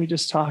 as we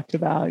just talked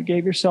about,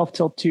 gave yourself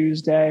till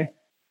Tuesday.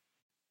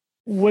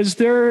 Was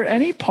there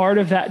any part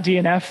of that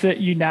DNF that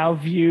you now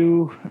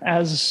view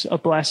as a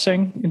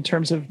blessing in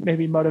terms of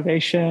maybe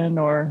motivation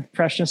or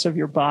freshness of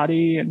your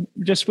body? And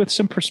just with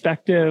some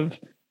perspective,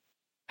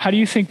 how do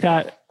you think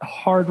that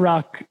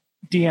Hardrock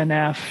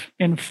DNF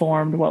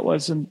informed what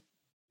was an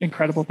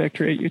incredible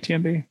victory at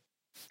UTMB?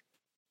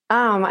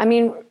 I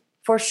mean,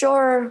 for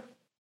sure,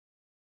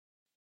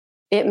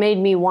 it made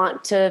me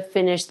want to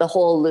finish the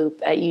whole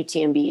loop at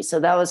UTMB. So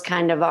that was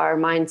kind of our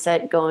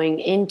mindset going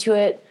into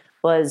it,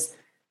 was,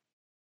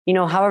 you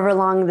know, however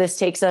long this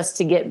takes us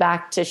to get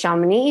back to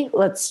Chamonix,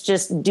 let's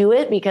just do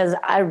it, because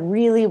I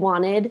really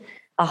wanted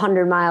a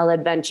 100-mile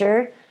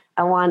adventure.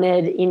 I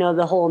wanted, you know,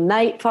 the whole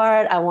night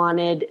part. I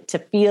wanted to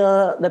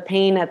feel the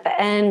pain at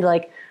the end.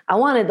 Like, I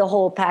wanted the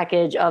whole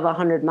package of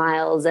 100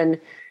 miles. And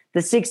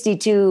the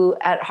 62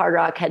 at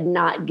Hardrock had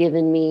not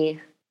given me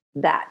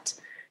that.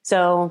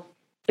 So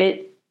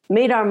it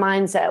made our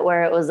mindset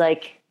where it was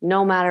like,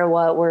 no matter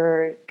what,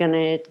 we're going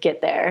to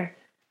get there.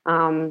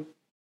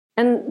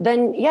 And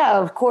then, yeah,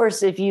 of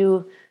course, if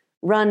you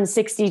run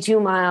 62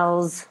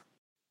 miles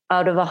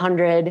out of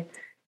 100,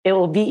 it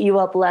will beat you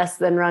up less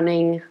than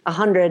running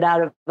 100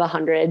 out of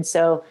 100.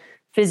 So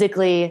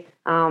physically,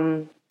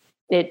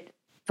 it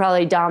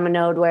probably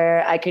dominoed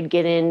where I could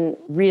get in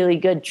really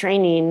good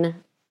training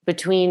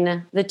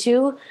between the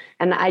two.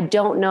 And I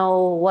don't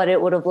know what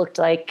it would have looked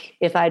like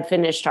if I'd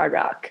finished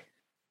Hardrock.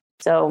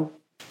 So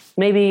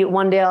maybe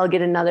one day I'll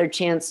get another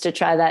chance to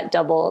try that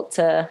double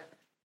to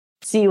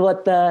see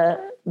what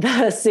the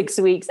 6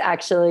 weeks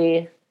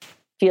actually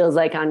feels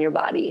like on your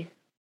body.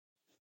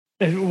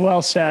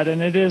 Well said.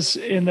 And it is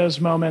in those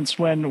moments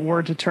when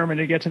we're determined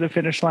to get to the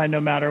finish line, no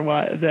matter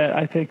what, that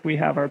I think we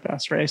have our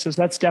best races.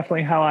 That's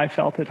definitely how I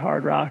felt at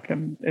Hardrock,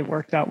 and it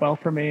worked out well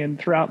for me. And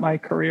throughout my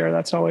career,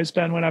 that's always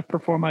been when I've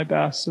performed my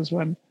best, is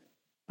when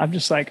I'm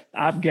just like,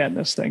 I'm getting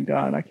this thing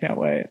done. I can't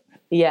wait.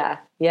 Yeah.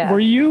 Yeah. Were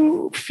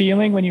you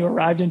feeling, when you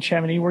arrived in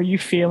Chamonix, were you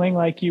feeling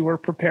like you were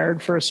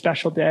prepared for a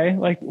special day?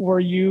 Like,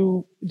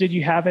 did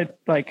you have it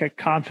like a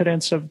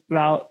confidence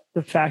about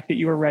the fact that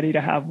you were ready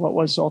to have what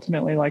was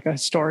ultimately like a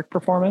historic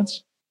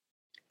performance?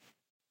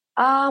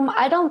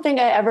 I don't think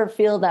I ever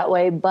feel that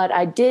way, but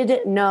I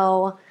did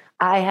know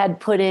I had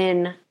put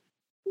in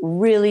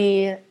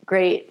really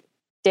great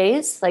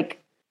days, like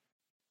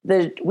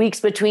the weeks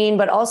between,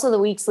 but also the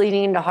weeks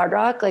leading into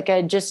Hardrock. Like, I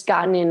had just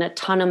gotten in a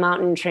ton of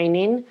mountain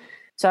training.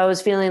 So I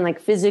was feeling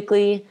like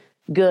physically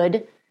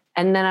good.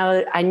 And then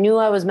I knew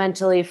I was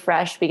mentally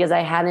fresh because I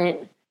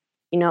hadn't,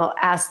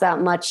 asked that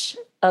much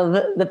of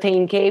the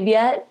pain cave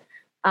yet.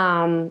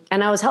 And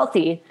I was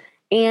healthy,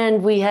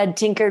 and we had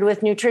tinkered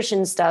with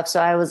nutrition stuff.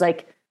 So I was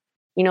like,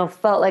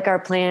 felt like our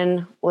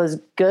plan was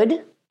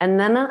good. And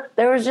then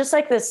there was just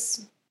like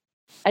this,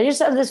 I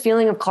just had this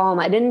feeling of calm.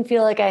 I didn't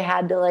feel like I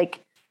had to like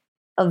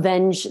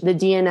avenge the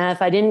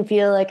DNF. I didn't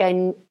feel like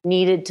I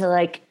needed to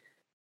like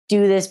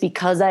do this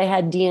because I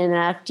had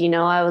DNF'd.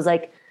 I was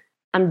like,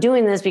 I'm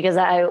doing this because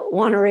I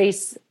want to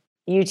race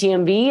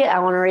UTMB. I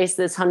want to race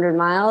this 100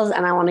 miles,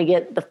 and I want to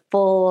get the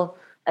full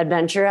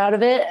adventure out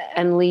of it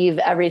and leave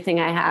everything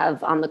I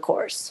have on the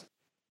course.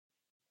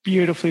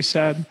 Beautifully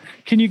said.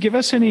 Can you give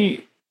us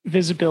any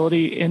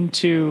visibility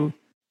into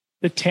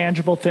the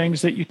tangible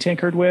things that you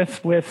tinkered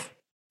with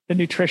the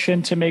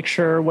nutrition to make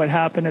sure what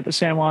happened at the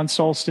San Juan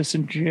solstice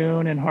in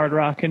June and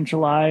Hardrock in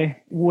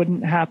July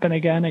wouldn't happen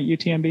again at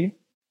UTMB?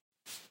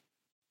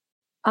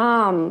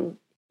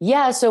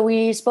 Yeah. So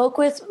we spoke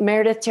with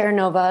Meredith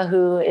Terranova,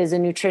 who is a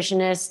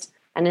nutritionist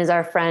and is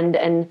our friend.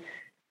 And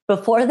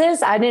before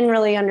this, I didn't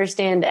really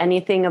understand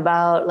anything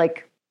about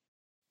like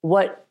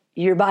what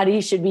your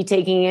body should be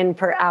taking in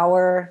per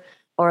hour,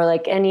 or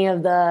like any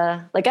of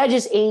the, like I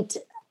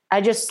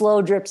just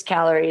slow drips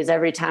calories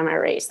every time I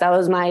race. That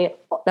was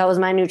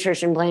my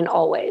nutrition plan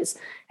always.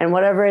 And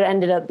whatever it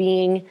ended up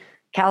being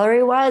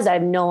calorie wise, I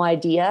have no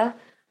idea.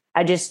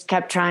 I just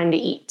kept trying to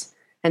eat.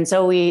 And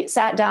so we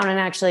sat down and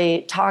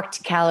actually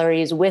talked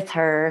calories with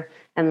her,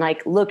 and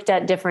like looked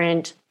at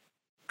different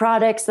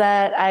products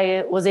that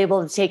I was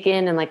able to take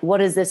in, and like,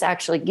 what is this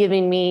actually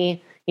giving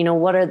me?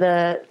 What are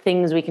the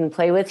things we can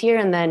play with here?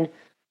 And then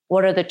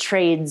what are the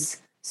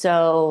trades?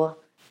 So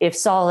if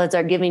solids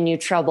are giving you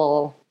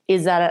trouble,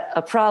 is that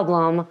a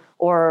problem?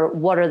 Or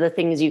what are the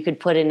things you could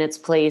put in its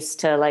place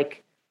to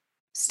like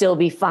still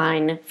be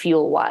fine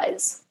fuel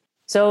wise?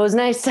 So it was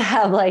nice to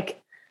have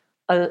like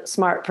a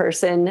smart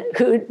person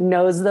who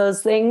knows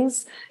those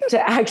things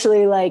to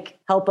actually like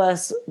help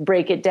us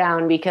break it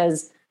down,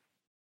 because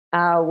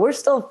we're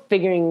still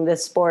figuring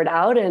this sport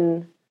out.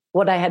 And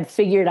what I had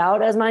figured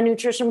out as my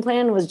nutrition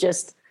plan was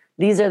just,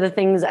 these are the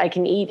things I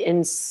can eat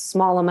in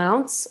small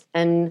amounts.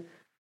 And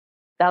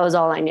that was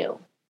all I knew.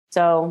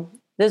 So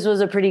this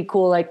was a pretty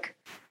cool, like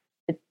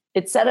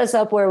it set us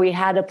up where we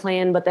had a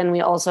plan, but then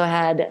we also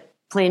had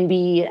plan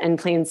B and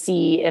plan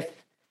C if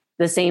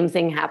the same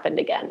thing happened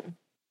again.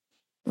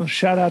 Well,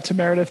 shout out to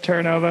Meredith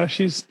Terranova.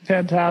 She's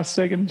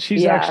fantastic. And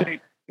she's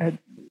actually had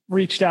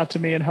reached out to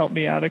me and helped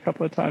me out a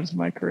couple of times in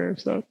my career.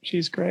 So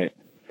she's great.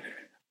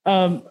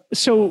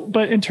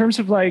 But in terms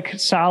of like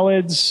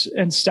solids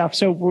and stuff,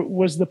 so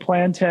was the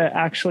plan to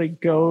actually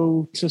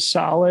go to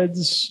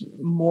solids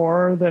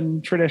more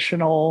than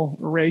traditional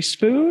race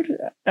food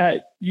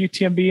at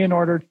UTMB in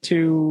order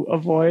to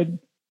avoid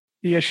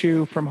the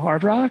issue from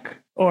Hardrock?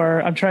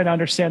 Or I'm trying to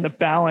understand the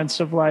balance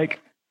of like,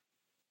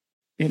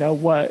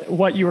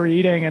 what you were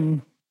eating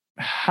and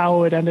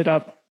how it ended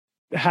up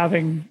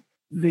having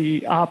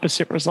the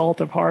opposite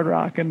result of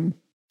Hardrock and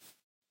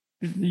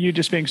you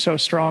just being so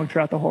strong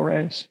throughout the whole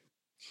race.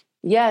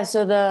 Yeah.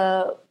 So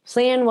the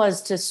plan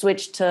was to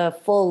switch to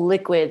full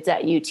liquids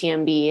at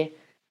UTMB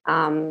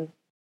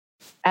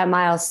at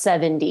mile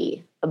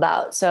 70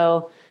 about.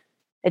 So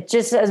it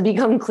just has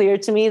become clear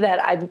to me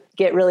that I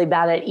get really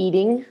bad at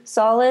eating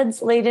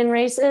solids late in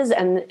races.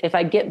 And if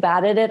I get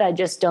bad at it, I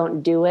just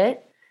don't do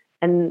it.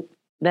 And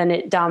then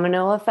it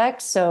domino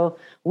effects. So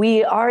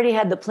we already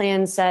had the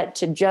plan set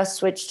to just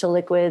switch to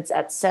liquids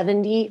at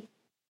 70.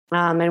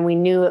 And we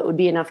knew it would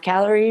be enough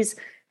calories.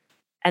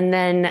 And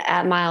then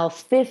at mile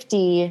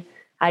 50,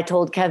 I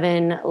told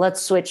Kevin,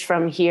 let's switch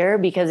from here,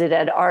 because it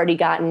had already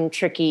gotten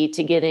tricky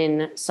to get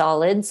in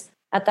solids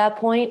at that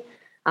point.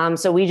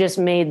 So we just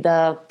made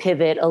the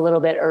pivot a little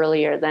bit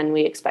earlier than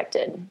we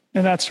expected.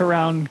 And that's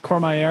around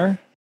Courtney? Yeah,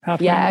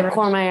 at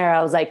Courtney,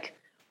 I was like,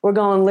 we're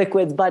going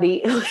liquids,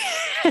 buddy.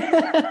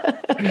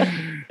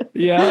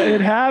 Yeah,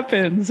 it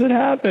happens. It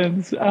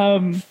happens.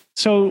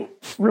 So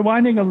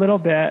rewinding a little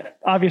bit,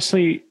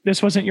 obviously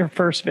this wasn't your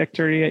first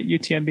victory at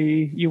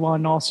UTMB. You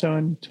won also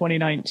in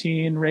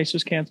 2019, race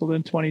was canceled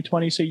in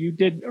 2020. So you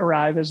did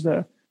arrive as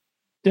the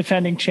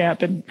defending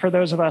champ. And for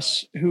those of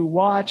us who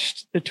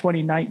watched the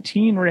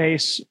 2019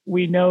 race,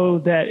 we know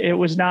that it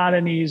was not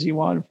an easy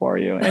one for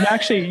you. And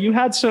actually, you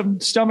had some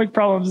stomach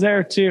problems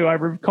there too. I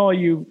recall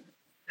you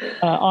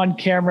on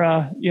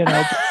camera,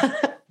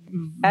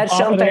 at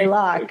Champé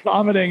Lac.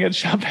 Vomiting at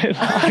Champé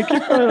Lac.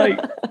 You're like,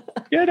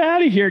 get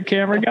out of here,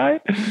 camera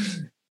guy.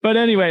 But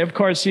anyway, of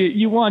course,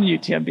 you won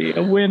UTMB.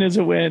 A win is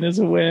a win is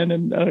a win.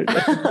 And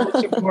it's the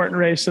most important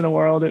race in the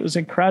world. It was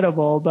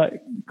incredible,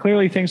 but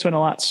clearly things went a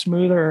lot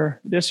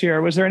smoother this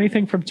year. Was there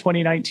anything from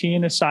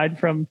 2019, aside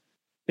from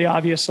the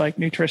obvious like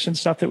nutrition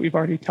stuff that we've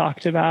already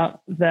talked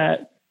about,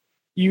 that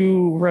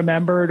you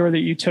remembered or that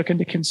you took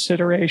into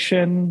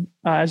consideration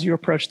as you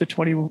approached the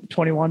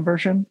 2021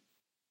 version?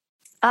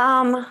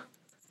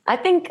 I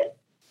think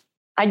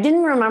I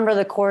didn't remember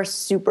the course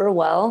super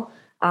well,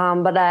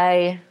 but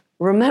I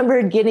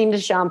remembered getting to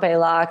Champé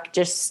Lac,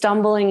 just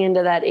stumbling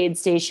into that aid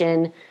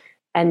station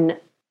and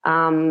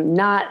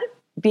not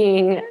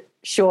being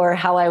sure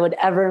how I would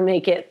ever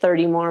make it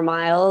 30 more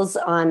miles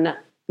on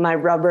my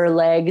rubber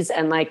legs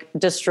and like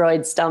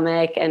destroyed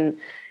stomach. And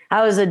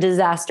I was a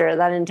disaster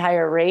that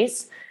entire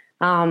race.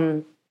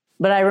 But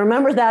I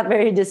remember that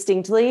very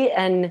distinctly.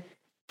 And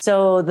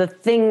so the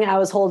thing I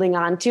was holding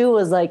on to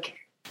was like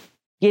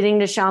getting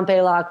to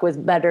Champé Lac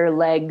with better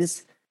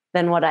legs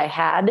than what I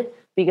had,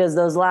 because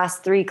those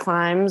last 3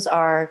 climbs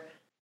are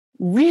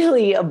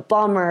really a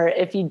bummer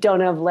if you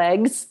don't have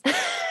legs.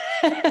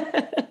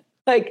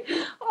 Like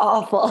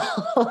awful.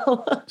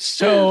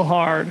 So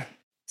hard.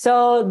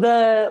 So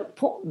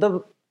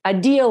the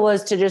idea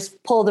was to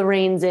just pull the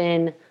reins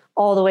in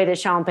all the way to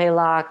Champé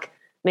Lac,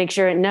 make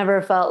sure it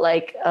never felt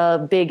like a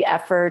big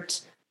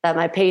effort, that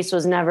my pace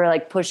was never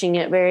like pushing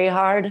it very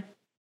hard.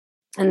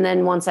 And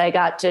then once I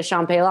got to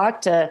Champé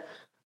Lac, to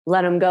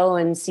let them go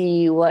and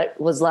see what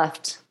was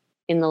left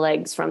in the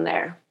legs from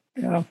there.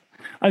 Yeah.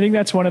 I think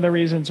that's one of the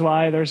reasons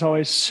why there's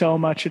always so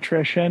much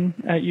attrition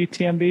at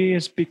UTMB,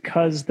 is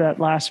because that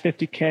last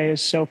 50K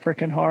is so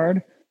freaking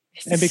hard.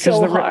 And because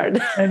so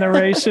hard. And the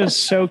race is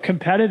so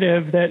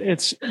competitive that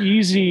it's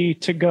easy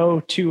to go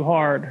too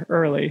hard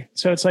early.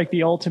 So it's like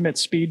the ultimate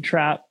speed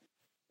trap,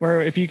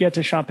 where if you get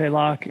to Champé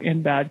Lac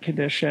in bad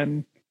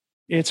condition,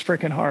 it's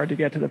freaking hard to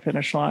get to the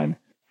finish line.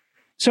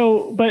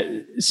 So, but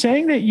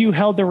saying that you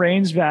held the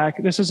reins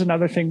back, this is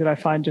another thing that I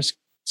find just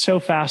so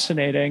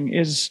fascinating,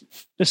 is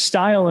the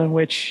style in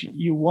which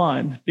you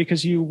won,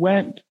 because you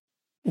went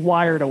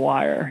wire to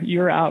wire.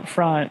 You're out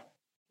front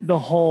the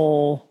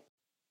whole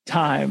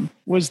time.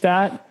 Was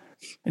that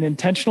an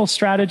intentional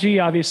strategy?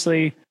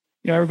 Obviously,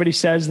 everybody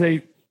says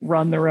they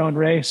run their own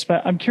race,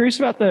 but I'm curious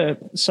about the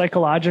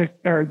psychology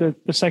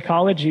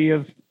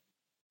of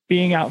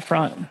being out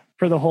front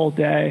for the whole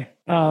day.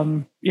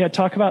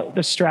 Talk about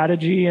the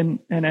strategy and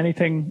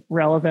anything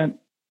relevant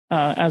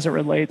as it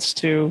relates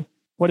to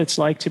what it's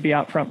like to be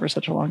out front for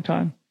such a long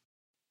time.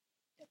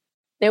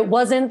 It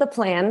wasn't the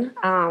plan,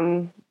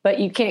 but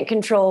you can't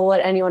control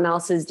what anyone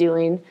else is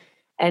doing.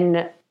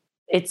 And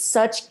it's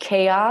such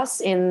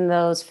chaos in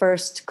those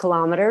first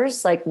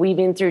kilometers, like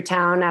weaving through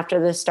town after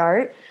the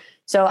start.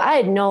 So I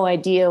had no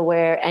idea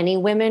where any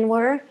women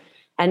were,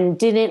 and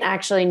didn't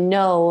actually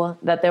know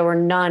that there were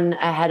none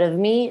ahead of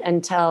me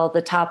until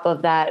the top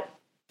of that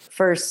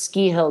first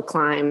ski hill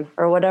climb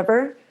or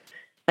whatever.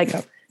 I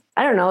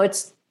don't know.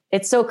 It's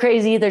so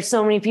crazy. There's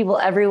so many people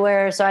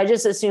everywhere. So I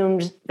just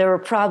assumed there were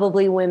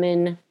probably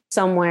women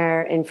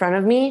somewhere in front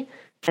of me,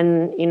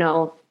 and,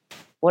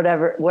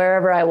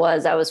 wherever I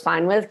was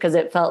fine with, because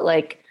it felt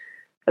like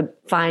a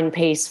fine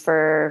pace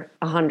for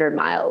 100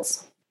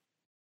 miles.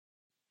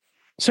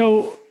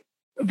 So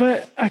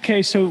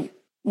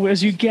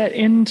as you get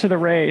into the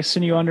race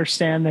and you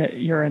understand that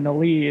you're in the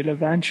lead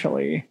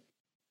eventually,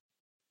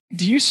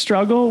 do you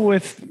struggle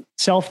with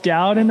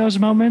self-doubt in those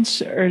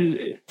moments?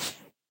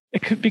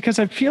 Because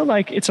I feel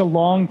like it's a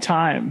long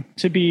time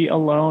to be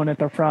alone at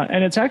the front.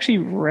 And it's actually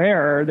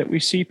rare that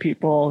we see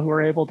people who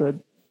are able to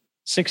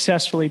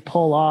successfully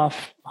pull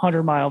off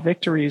 100-mile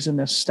victories in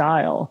this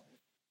style.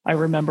 I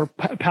remember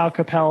Pau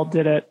Capel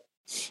did it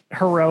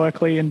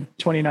heroically in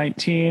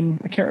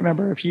 2019. I can't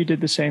remember if you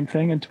did the same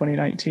thing in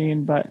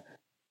 2019, but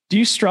do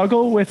you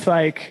struggle with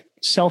like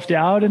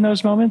self-doubt in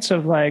those moments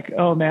of like,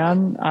 oh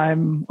man,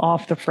 I'm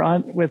off the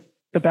front with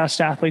the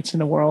best athletes in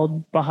the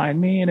world behind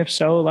me? And if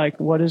so, like,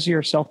 what is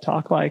your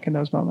self-talk like in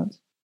those moments?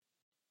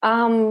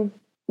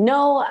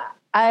 No,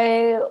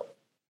 I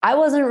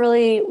wasn't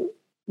really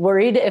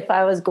worried if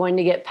I was going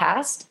to get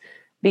past,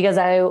 because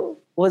I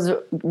was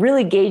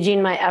really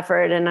gauging my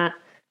effort, and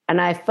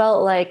I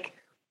felt like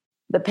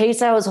the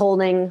pace I was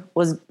holding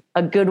was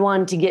a good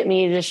one to get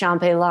me to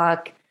Champé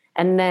Lac.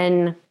 And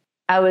then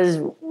I was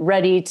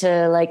ready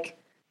to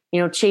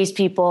chase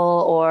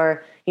people,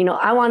 or,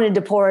 I wanted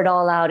to pour it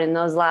all out in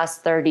those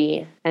last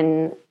 30,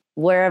 and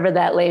wherever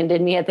that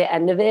landed me at the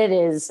end of it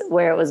is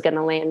where it was going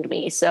to land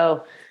me.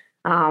 So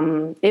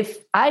if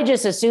I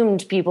just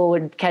assumed people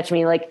would catch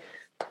me, like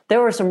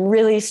there were some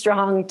really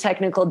strong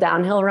technical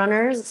downhill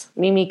runners,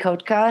 Mimi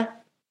Kotka,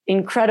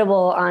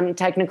 incredible on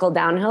technical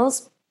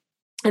downhills.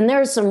 And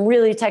there's some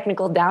really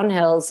technical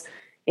downhills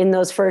in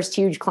those first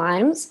huge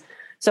climbs.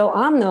 So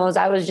on those,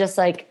 I was just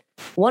like,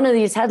 one of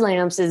these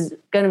headlamps is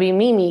going to be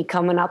Mimi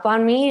coming up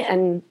on me.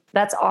 And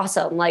that's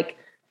awesome. Like,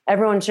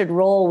 everyone should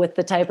roll with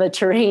the type of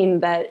terrain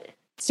that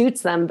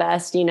suits them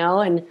best, you know,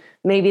 and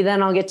maybe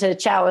then I'll get to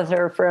chat with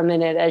her for a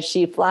minute as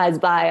she flies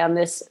by on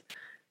this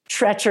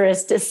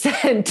treacherous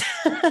descent.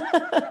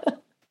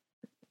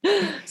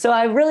 So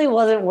I really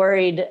wasn't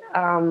worried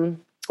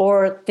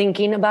or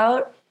thinking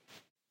about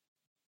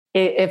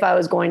if I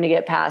was going to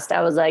get past.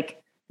 I was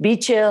like, be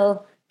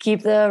chill,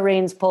 keep the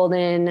reins pulled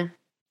in.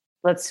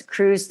 Let's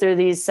cruise through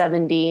these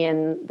 70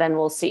 and then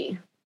we'll see.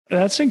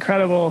 That's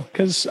incredible,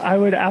 because I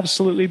would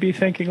absolutely be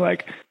thinking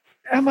like,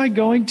 am I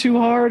going too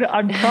hard?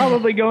 I'm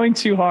probably going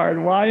too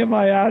hard. Why am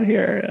I out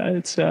here?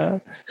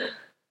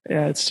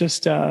 It's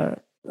just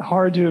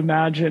hard to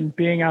imagine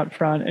being out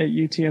front at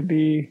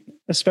UTMB,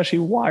 especially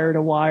wire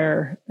to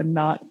wire, and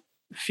not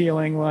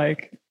feeling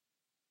like,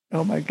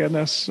 oh my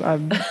goodness,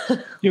 I'm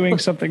doing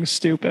something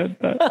stupid.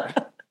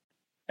 But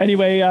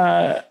anyway,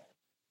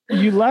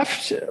 you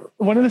left.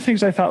 One of the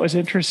things I thought was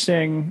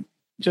interesting,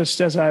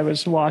 just as I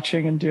was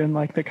watching and doing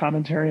like the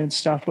commentary and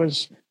stuff,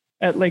 was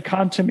at Lake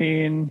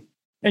Contamine,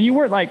 and you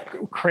weren't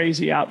like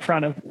crazy out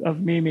front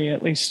of Mimi,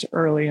 at least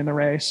early in the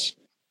race.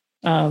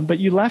 But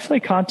you left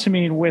Lake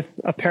Contamine with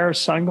a pair of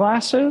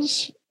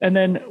sunglasses. And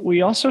then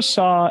we also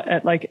saw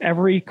at like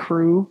every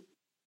crew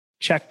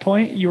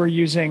checkpoint, you were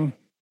using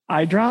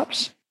eye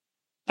drops.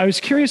 I was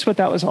curious what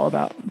that was all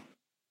about.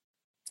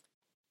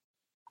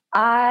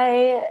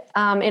 I,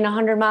 in a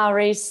 100-mile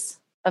race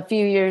a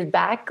few years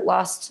back,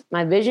 lost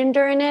my vision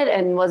during it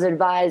and was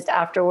advised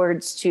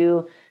afterwards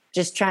to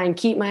just try and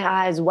keep my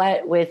eyes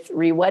wet with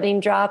re-wetting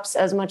drops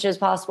as much as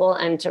possible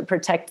and to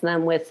protect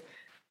them with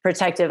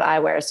protective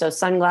eyewear. So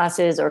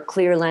sunglasses or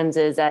clear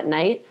lenses at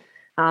night.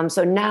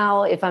 So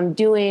now if I'm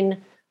doing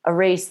a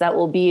race that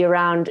will be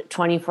around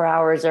 24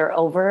 hours or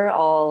over,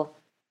 I'll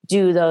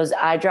do those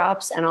eye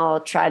drops and I'll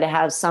try to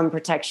have some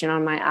protection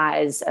on my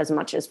eyes as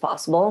much as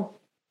possible,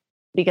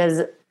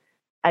 because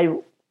I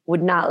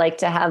would not like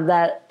to have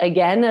that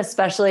again,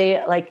 especially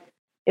like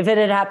if it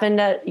had happened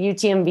at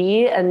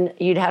UTMB and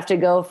you'd have to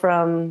go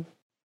from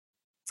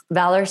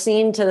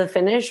Valersine to the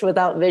finish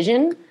without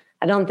vision.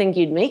 I don't think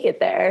you'd make it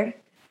there.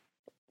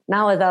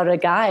 Not without a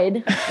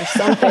guide or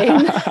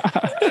something.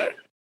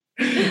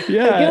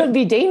 Yeah. Like, it would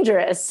be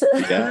dangerous.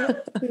 Yeah,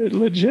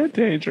 legit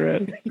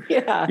dangerous.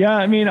 Yeah. Yeah.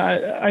 I mean,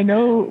 I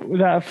know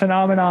that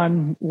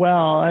phenomenon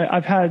well.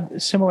 I've had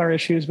similar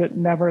issues, but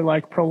never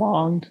like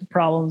prolonged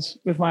problems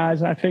with my eyes.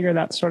 And I figure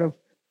that's sort of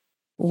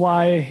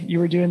why you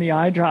were doing the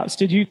eye drops.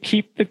 Did you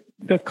keep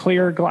the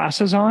clear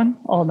glasses on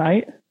all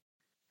night?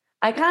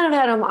 I kind of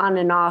had them on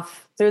and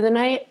off through the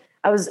night.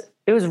 It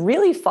was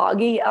really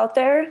foggy out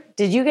there.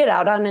 Did you get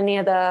out on any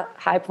of the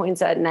high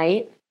points at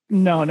night?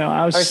 No,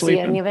 I was sleeping.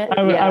 See any of it?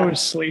 I was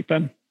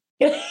sleeping.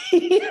 It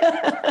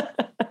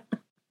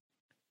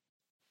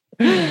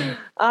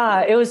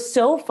was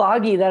so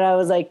foggy that I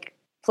was like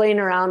playing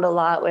around a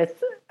lot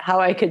with how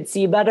I could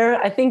see better.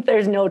 I think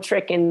there's no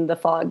trick in the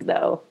fog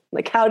though.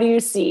 Like, how do you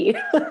see?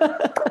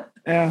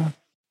 Yeah.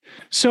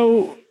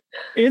 So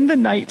in the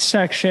night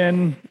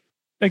section,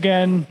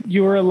 again,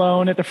 you were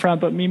alone at the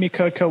front, but Mimi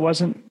Kotka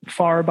wasn't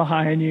far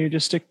behind you,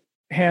 just a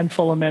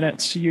handful of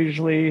minutes,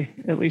 usually,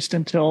 at least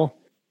until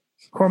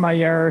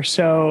Courmayeur.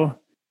 So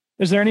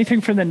is there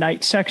anything from the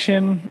night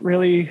section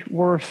really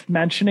worth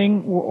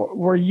mentioning?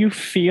 Were you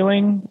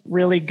feeling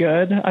really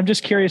good? I'm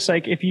just curious,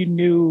 like, if you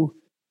knew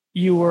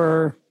you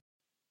were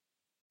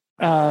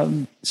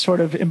sort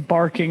of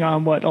embarking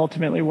on what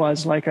ultimately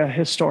was like a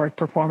historic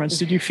performance.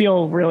 Did you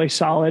feel really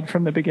solid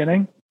from the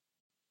beginning?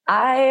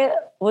 I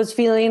was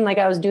feeling like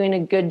I was doing a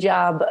good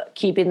job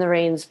keeping the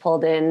reins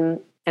pulled in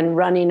and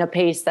running a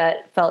pace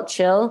that felt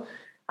chill.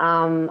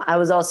 I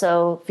was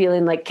also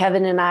feeling like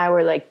Kevin and I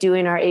were like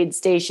doing our aid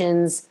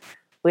stations.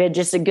 We had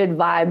just a good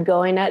vibe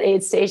going at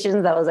aid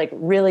stations that was like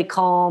really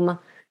calm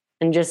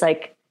and just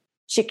like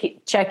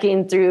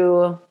checking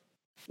through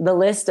the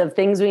list of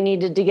things we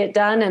needed to get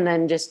done and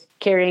then just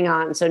carrying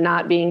on. So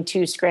not being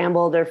too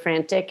scrambled or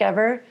frantic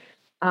ever.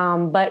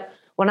 But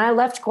when I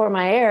left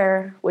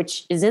Courmayeur,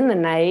 which is in the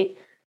night,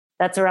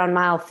 that's around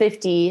mile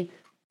 50,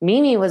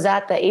 Mimi was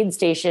at the aid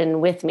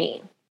station with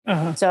me.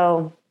 Uh-huh.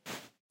 So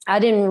I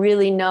didn't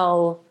really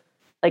know,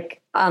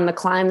 like on the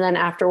climb then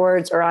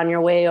afterwards or on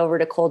your way over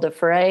to Col de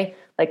Forêt,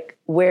 like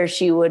where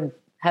she would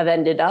have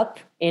ended up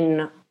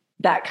in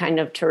that kind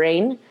of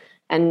terrain.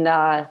 And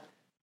I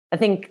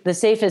think the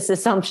safest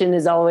assumption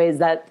is always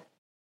that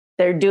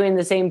they're doing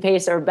the same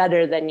pace or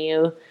better than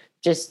you,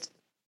 just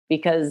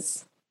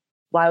because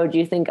why would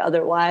you think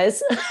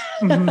otherwise?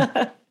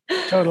 Mm-hmm.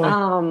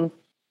 Totally.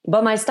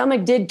 But my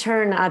stomach did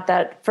turn at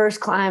that first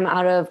climb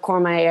out of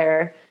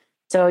Courmayeur.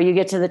 So you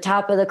get to the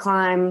top of the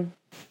climb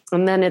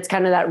and then it's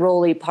kind of that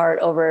rolly part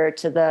over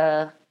to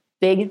the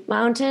big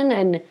mountain.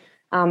 And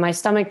my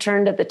stomach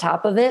turned at the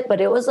top of it,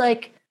 but it was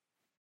like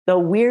the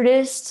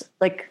weirdest,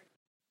 like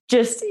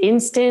just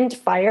instant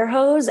fire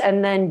hose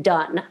and then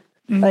done.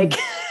 Mm-hmm. Like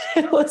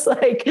It was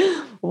like,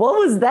 what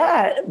was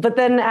that? But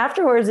then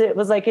afterwards it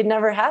was like, it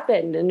never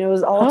happened and it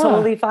was all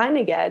totally fine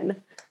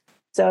again.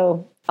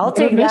 So I'll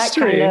take that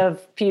kind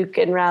of puke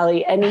and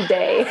rally any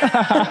day.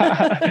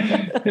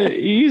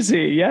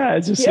 Easy. Yeah.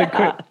 It's just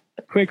a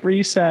quick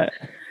reset.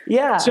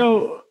 Yeah.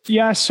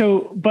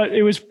 But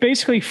it was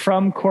basically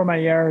from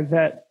Courmayeur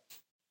that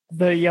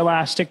the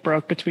elastic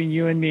broke between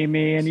you and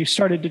me, and you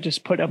started to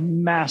just put a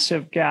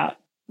massive gap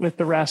with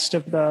the rest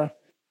of the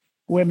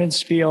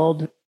women's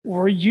field.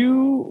 Were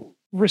you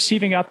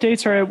receiving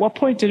updates, or at what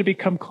point did it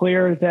become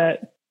clear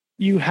that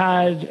you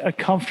had a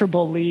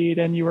comfortable lead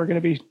and you were going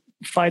to be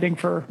fighting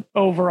for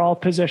overall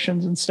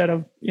positions instead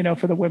of,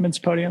 for the women's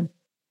podium?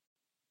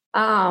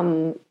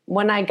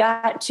 When I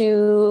got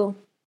to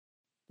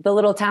the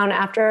little town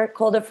after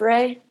Col de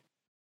Ferret.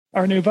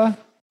 Arnuva?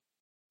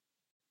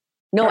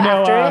 No,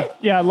 after it?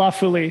 Yeah, La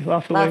Foulie.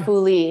 La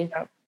Foulie.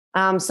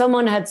 Yep.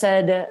 Someone had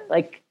said,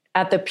 like,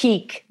 at the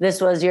peak,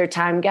 this was your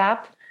time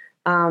gap.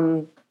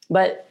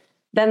 But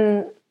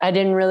then I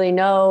didn't really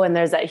know, and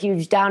there's that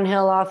huge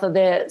downhill off of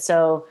it.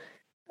 So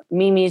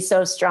Mimi's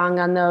so strong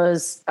on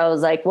those. I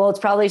was like, well, it's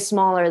probably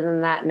smaller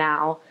than that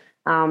now.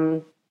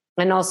 And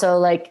also,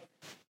 like,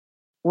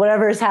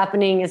 whatever is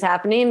happening is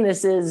happening.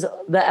 This is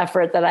the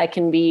effort that I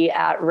can be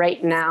at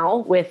right now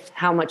with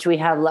how much we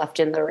have left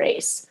in the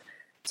race.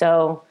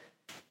 So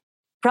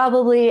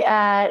probably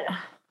at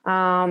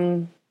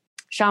Champex-Lac,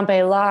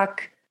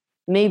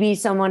 maybe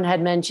someone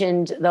had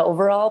mentioned the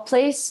overall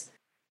place,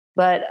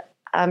 but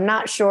I'm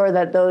not sure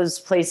that those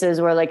places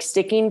were like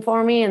sticking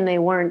for me, and they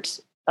weren't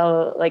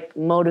like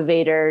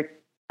motivator.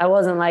 I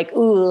wasn't like,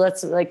 ooh,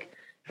 let's like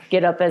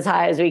get up as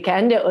high as we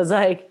can. It was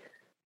like,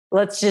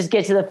 let's just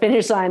get to the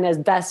finish line as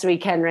best we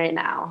can right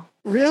now.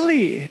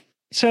 Really?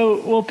 So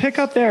we'll pick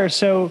up there.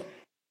 So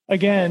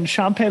again,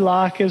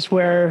 Champex-Lac is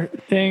where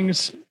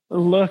things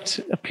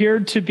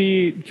appeared to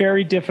be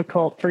very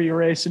difficult for your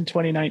race in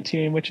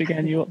 2019, which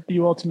again,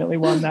 you ultimately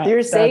won that.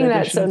 You're saying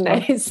that so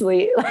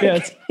nicely. Like,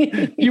 yes.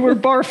 You were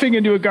barfing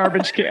into a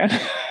garbage can.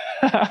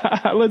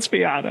 Let's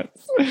be honest.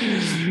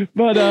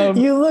 But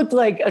you looked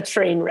like a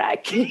train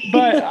wreck.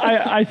 But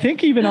I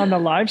think even on the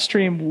live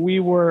stream, we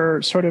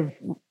were sort of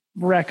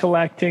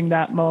recollecting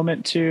that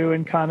moment too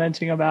and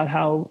commenting about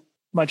how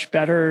much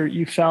better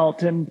you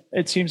felt. And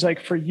it seems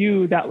like for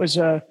you, that was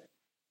a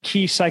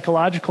key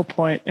psychological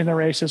point in the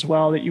race as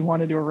well, that you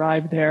wanted to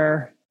arrive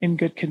there in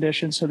good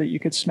condition so that you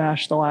could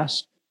smash the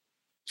last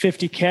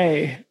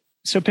 50K.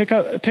 So pick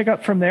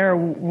up from there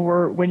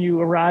when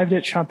you arrived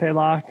at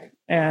Champex-Lac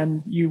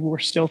and you were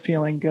still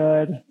feeling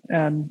good.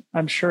 And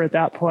I'm sure at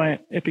that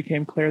point it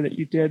became clear that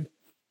you did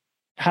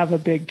have a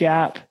big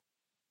gap.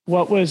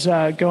 What was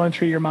going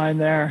through your mind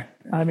there?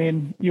 I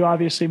mean, you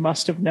obviously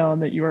must have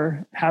known that you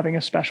were having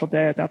a special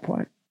day at that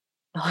point.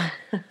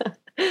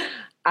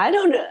 I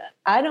don't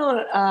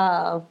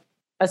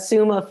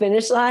assume a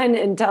finish line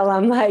until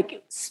I'm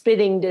like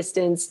spitting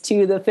distance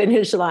to the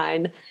finish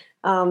line.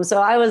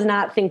 So I was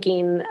not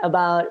thinking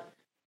about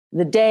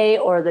the day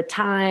or the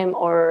time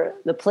or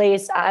the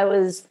place. I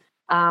left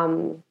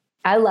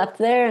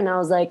there and I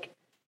was like,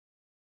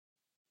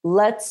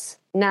 let's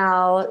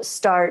now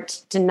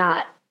start to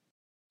not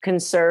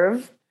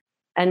conserve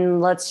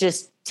and let's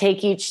just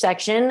take each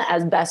section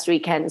as best we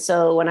can.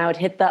 So when I would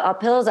hit the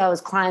uphills, I was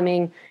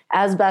climbing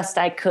as best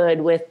I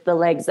could with the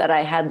legs that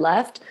I had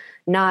left,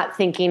 not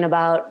thinking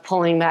about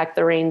pulling back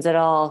the reins at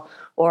all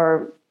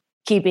or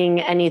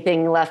keeping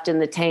anything left in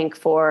the tank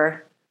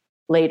for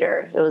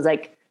later. It was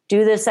like,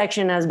 do this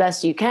section as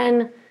best you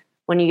can.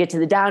 When you get to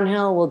the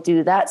downhill, we'll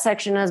do that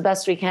section as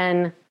best we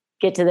can.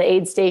 Get to the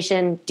aid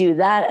station, do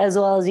that as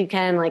well as you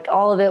can. Like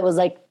all of it was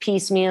like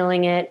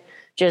piecemealing it.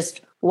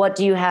 Just what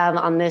do you have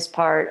on this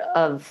part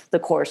of the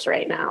course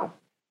right now?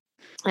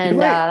 And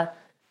right.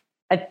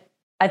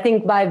 I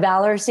think by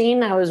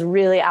Valorsine, I was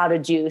really out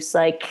of juice.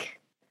 Like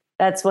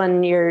that's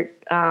when you're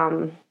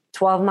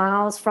 12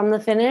 miles from the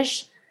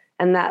finish.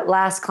 And that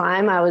last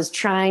climb, I was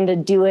trying to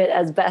do it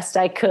as best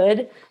I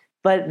could,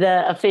 but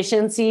the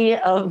efficiency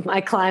of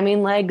my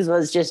climbing legs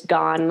was just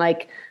gone.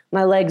 Like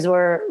my legs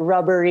were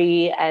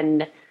rubbery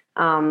and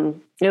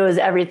it was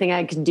everything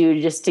I could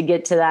do just to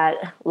get to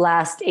that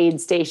last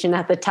aid station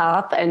at the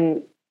top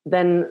and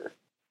then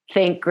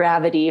thank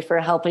gravity for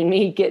helping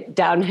me get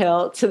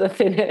downhill to the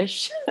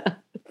finish.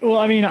 Well,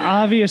 I mean,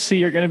 obviously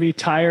you're going to be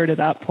tired at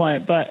that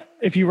point, but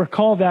if you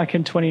recall back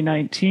in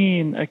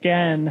 2019,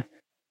 again,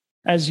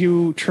 as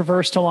you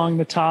traversed along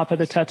the top of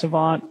the Tête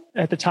Avant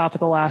at the top of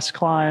the last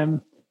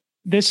climb,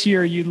 this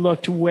year you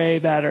looked way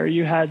better.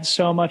 You had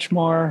so much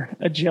more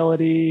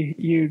agility.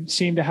 You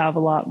seemed to have a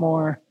lot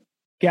more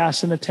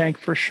gas in the tank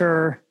for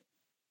sure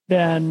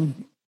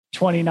than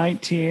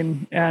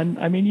 2019. And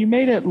I mean, you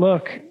made it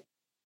look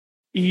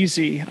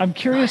easy. I'm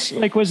curious,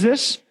 like, was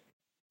this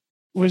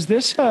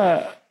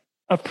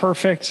a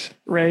perfect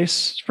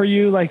race for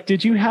you? Like,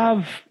 did you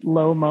have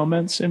low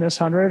moments in this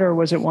 100, or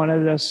was it one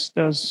of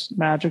those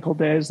magical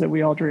days that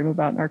we all dream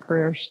about in our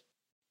careers?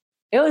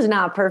 It was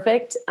not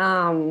perfect.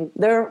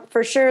 There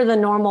for sure the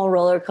normal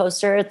roller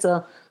coaster. It's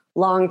a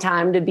long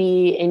time to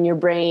be in your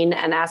brain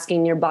and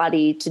asking your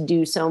body to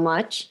do so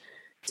much.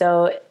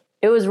 So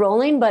it was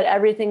rolling, but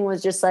everything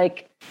was just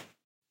like,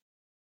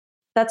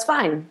 that's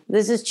fine.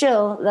 This is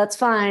chill. That's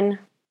fine.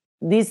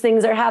 These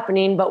things are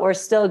happening, but we're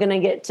still going to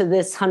get to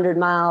this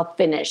 100-mile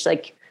finish.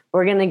 Like,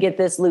 we're going to get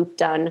this loop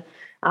done.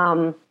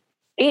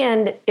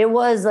 And it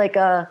was like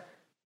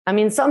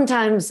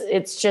sometimes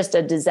it's just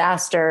a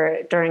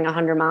disaster during a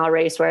 100-mile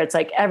race where it's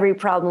like every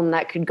problem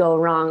that could go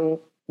wrong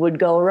would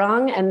go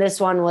wrong. And this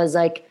one was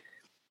like,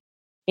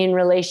 in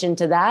relation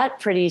to that,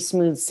 pretty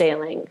smooth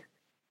sailing.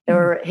 There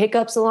were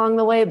hiccups along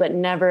the way, but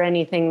never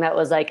anything that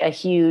was like a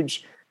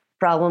huge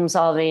problem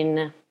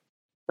solving,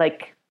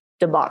 like,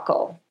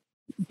 debacle.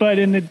 But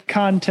in the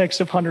context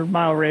of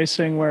 100-mile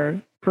racing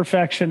where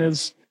perfection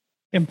is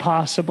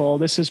impossible,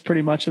 this is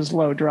pretty much as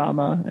low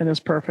drama and as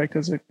perfect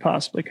as it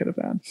possibly could have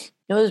been.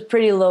 It was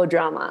pretty low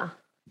drama.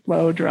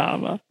 Low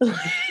drama.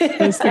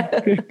 It's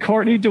the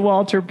Courtney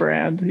Dauwalter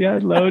brand. Yeah,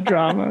 low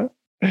drama.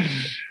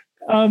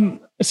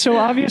 So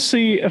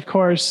obviously, of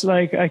course,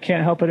 like, I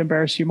can't help but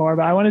embarrass you more,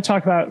 but I want to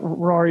talk about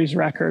Rory's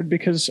record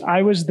because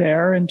I was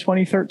there in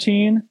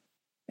 2013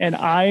 and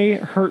I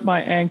hurt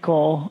my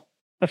ankle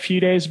a few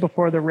days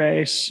before the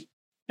race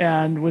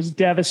and was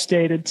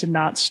devastated to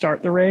not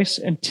start the race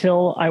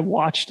until I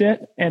watched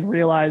it and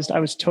realized I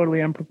was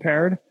totally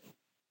unprepared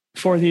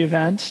for the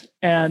event.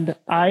 And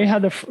I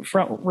had the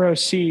front row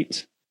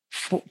seat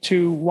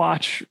to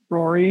watch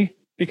Rory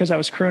because I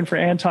was crewing for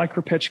Anton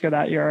Krupicka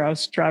that year. I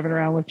was driving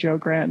around with Joe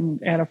Grant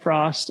and Anna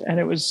Frost. And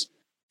it's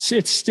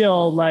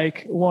still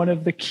like one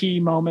of the key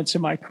moments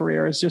in my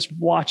career is just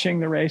watching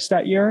the race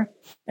that year.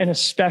 And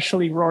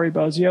especially Rory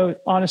Bozio,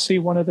 honestly,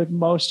 one of the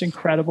most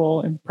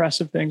incredible,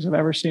 impressive things I've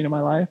ever seen in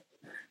my life.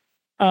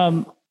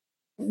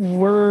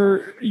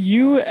 Were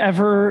you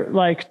ever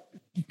like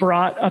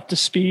brought up to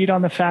speed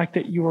on the fact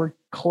that you were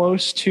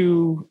close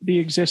to the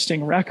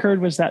existing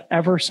record? Was that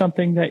ever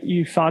something that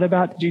you thought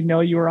about? Did you know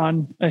you were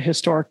on a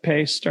historic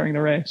pace during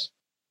the race?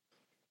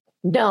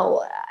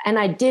 No. And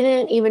I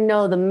didn't even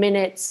know the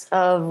minutes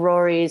of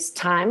Rory's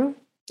time.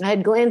 I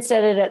had glanced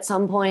at it at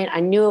some point. I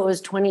knew it was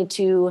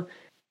 22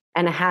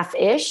 and a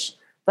half-ish,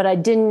 but I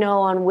didn't know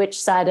on which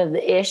side of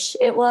the ish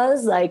it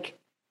was. Like,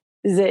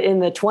 is it in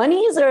the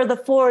 20s or the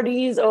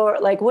 40s, or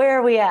like, where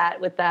are we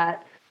at with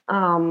that?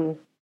 And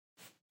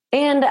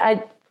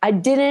I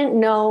didn't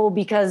know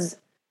because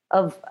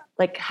of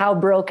like how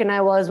broken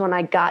I was when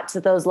I got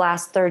to those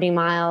last 30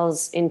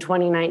 miles in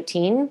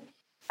 2019.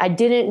 I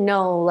didn't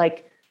know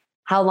like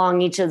how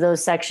long each of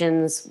those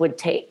sections would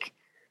take.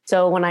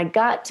 So when I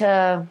got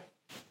to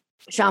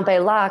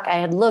Champs-Élysées, I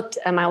had looked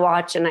at my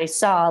watch and I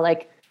saw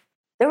like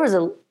there was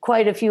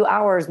quite a few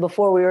hours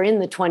before we were in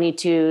the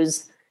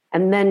 22s.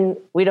 And then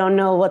we don't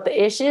know what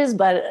the ish is,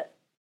 but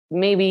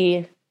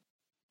maybe,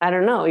 I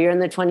don't know, you're in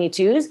the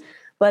 22s.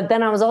 But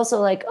then I was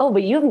also like, oh,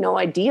 but you have no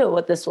idea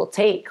what this will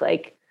take.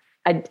 Like,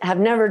 I have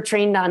never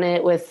trained on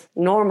it with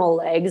normal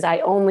legs. I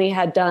only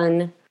had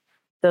done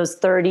those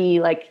 30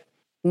 like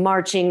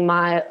marching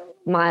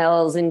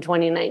miles in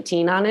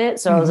 2019 on it.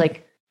 So I was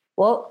like,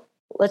 well,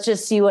 let's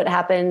just see what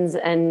happens.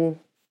 And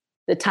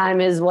the time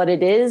is what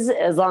it is.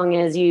 As long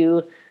as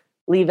you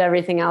leave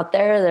everything out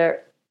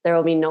there, there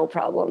will be no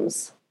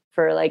problems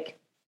for like,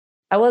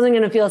 I wasn't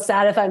going to feel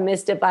sad if I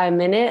missed it by a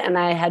minute and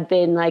I had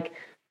been like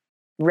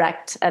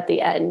wrecked at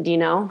the end, you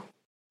know?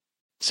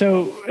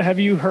 So have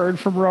you heard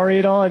from Rory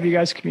at all? Have you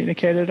guys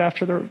communicated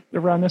after the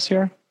run this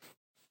year?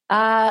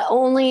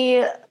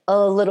 Only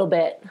a little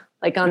bit,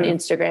 like on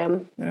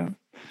Instagram. Yeah.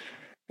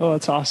 Oh,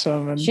 that's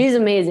awesome. And she's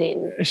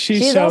amazing.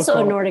 She's so also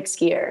cool. a Nordic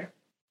skier.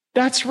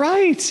 That's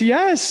right.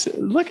 Yes.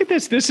 Look at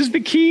this. This is the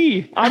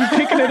key. I'm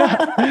picking it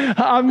up.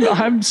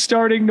 I'm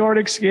starting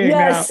Nordic skiing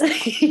now.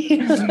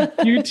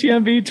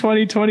 UTMB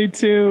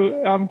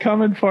 2022. I'm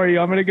coming for you.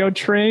 I'm going to go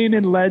train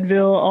in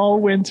Leadville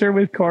all winter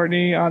with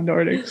Courtney on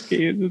Nordic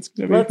skis. It's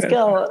going to be Let's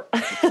go.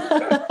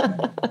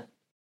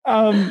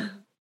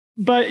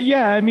 But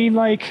yeah, I mean,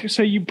 like,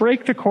 so you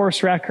break the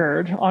course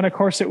record on a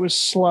course that was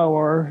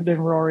slower than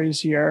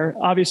Rory's year.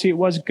 Obviously, it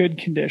was good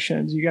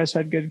conditions. You guys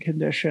had good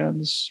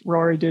conditions.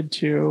 Rory did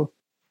too.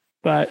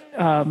 But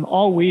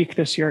all week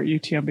this year at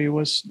UTMB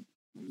was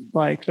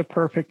like the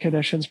perfect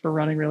conditions for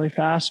running really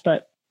fast.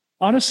 But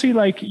honestly,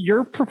 like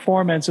your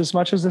performance, as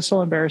much as this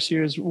will embarrass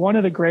you, is one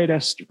of the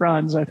greatest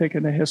runs, I think,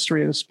 in the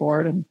history of the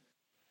sport. And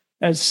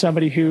as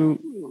somebody who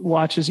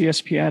watches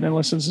ESPN and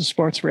listens to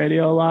sports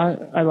radio a lot,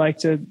 I like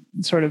to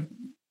sort of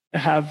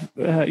have,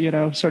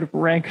 sort of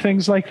rank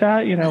things like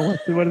that,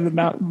 what are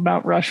the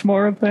Mount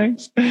Rushmore of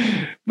things.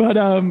 But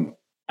I'm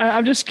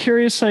just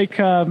curious, like,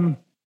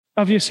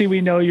 obviously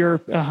we know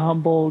you're a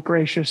humble,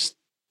 gracious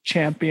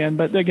champion,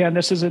 but again,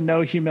 this is a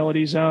no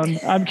humility zone.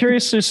 I'm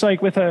curious, just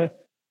like with a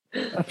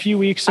few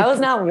weeks. I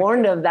was not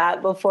warned of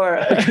that before.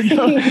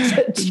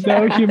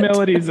 No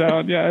humility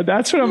zone. Yeah.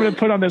 That's what I'm going to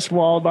put on this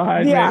wall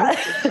behind me.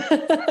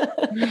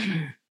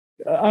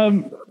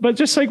 But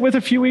just like with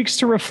a few weeks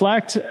to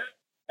reflect,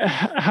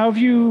 how have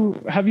you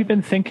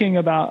been thinking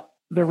about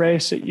the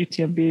race at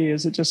UTMB?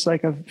 Is it just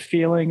like a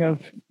feeling of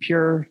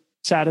pure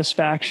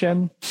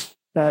satisfaction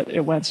that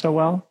it went so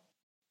well?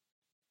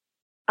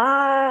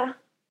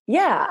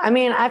 Yeah. I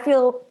mean, I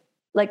feel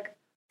like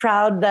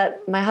proud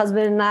that my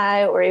husband and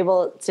I were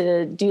able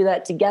to do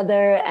that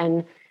together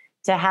and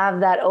to have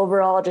that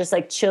overall just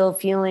like chill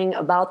feeling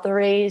about the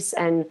race,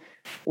 and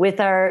with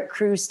our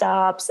crew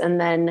stops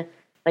and then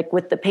like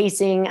with the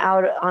pacing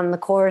out on the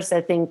course,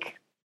 I think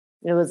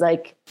it was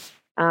like,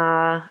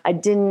 I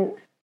didn't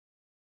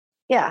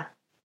get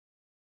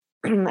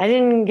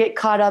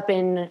caught up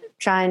in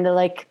trying to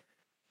like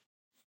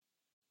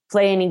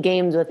play any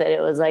games with it.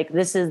 It was like,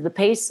 this is the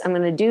pace I'm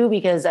going to do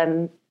because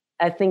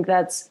I think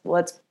that's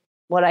what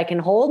I can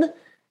hold,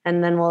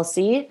 and then we'll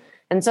see.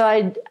 And so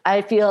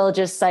I feel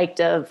just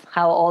psyched of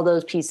how all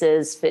those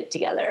pieces fit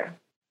together.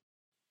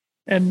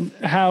 And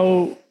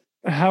how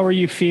are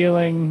you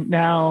feeling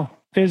now,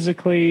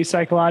 physically,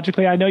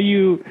 psychologically? I know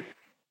you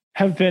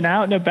have been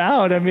out and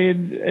about. I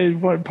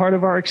mean, part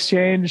of our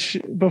exchange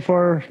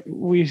before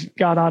we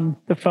got on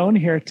the phone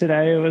here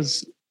today, it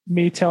was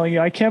me telling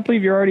you, I can't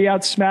believe you're already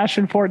out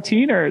smashing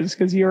 14ers,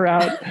 because you're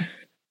out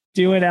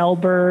doing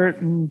Elbert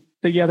and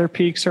the other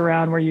peaks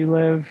around where you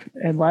live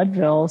in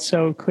Leadville.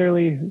 So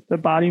clearly the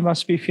body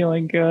must be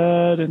feeling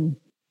good. And,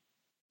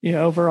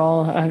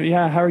 overall,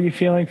 how are you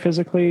feeling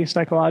physically,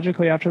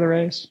 psychologically after the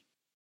race?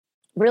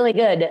 Really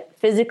good.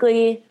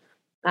 Physically,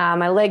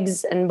 my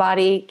legs and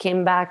body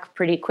came back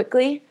pretty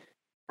quickly,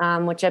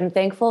 which I'm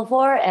thankful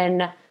for.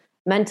 And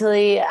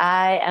mentally,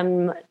 I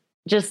am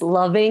just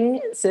loving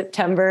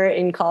September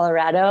in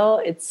Colorado.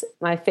 It's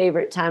my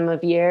favorite time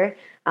of year.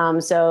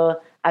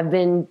 So I've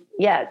been,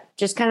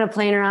 just kind of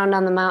playing around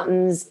on the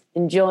mountains,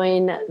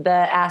 enjoying the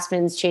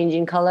aspens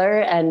changing color,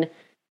 and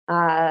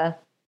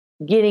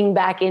getting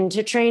back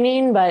into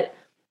training. But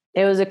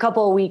it was a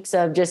couple of weeks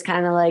of just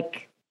kind of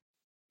like,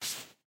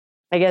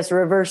 I guess,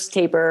 reverse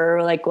taper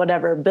or like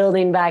whatever,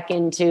 building back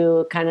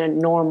into kind of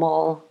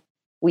normal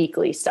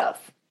weekly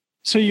stuff.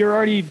 So you're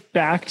already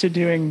back to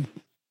doing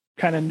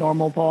kind of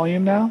normal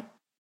volume now?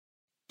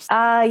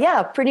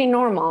 Yeah, pretty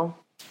normal.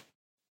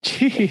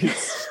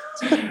 Jeez.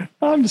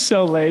 I'm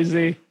so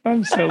lazy.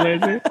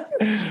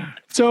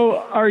 So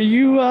are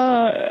you,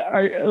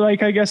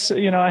 I guess,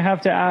 I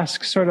have to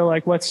ask sort of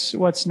like,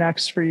 what's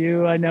next for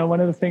you? I know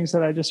one of the things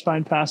that I just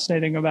find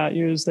fascinating about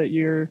you is that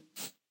you're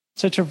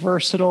such a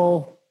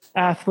versatile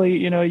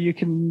athlete. You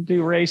can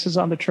do races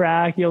on the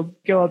track. You'll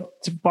go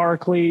up to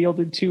Barkley. You'll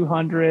do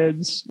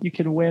 200s. You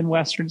can win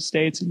Western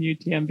States and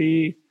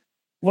UTMB.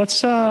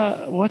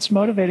 What's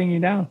motivating you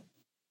now?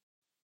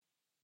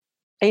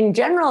 In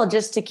general,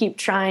 just to keep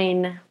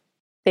trying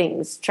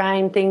things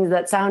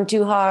that sound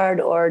too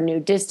hard, or new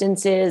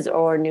distances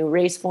or new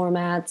race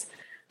formats.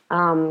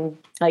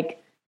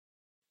 Like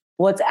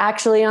what's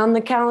actually on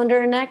the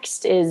calendar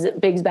next is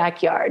Big's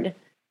Backyard.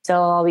 So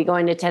I'll be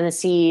going to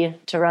Tennessee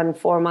to run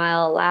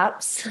 4-mile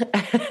laps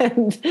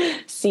and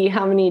see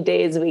how many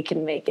days we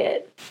can make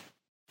it.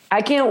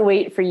 I can't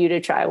wait for you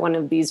to try one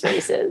of these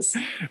races.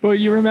 Well,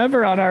 you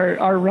remember on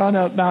our run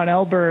up Mount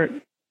Elbert,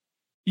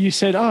 you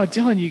said, "Oh,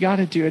 Dylan, you got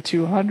to do a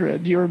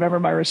 200." Do you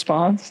remember my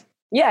response?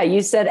 Yeah,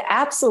 you said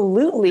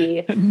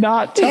absolutely.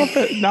 Not tough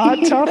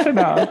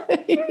enough.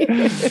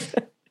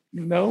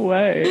 No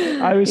way.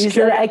 I was curious.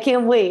 Said, I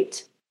can't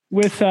wait.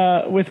 With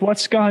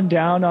what's gone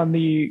down on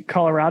the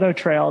Colorado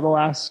Trail the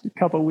last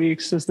couple of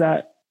weeks, has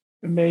that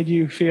made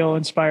you feel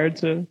inspired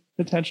to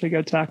potentially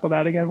go tackle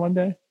that again one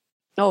day?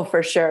 Oh,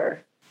 for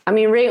sure. I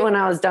mean, right when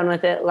I was done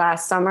with it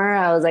last summer,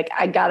 I was like,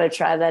 I got to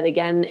try that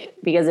again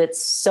because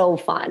it's so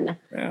fun.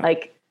 Yeah.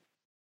 Like,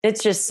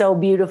 it's just so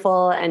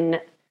beautiful.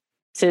 And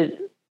to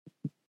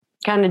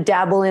kind of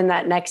dabble in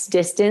that next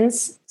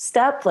distance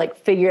step, like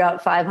figure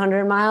out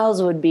 500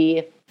 miles would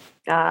be,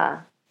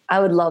 I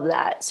would love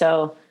that.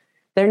 So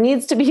there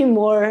needs to be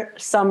more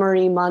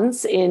summery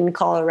months in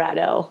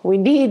Colorado. We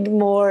need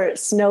more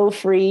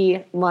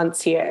snow-free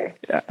months here.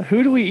 Yeah.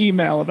 Who do we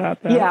email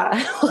about that?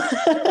 Yeah.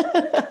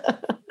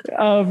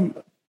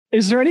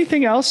 Is there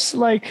anything else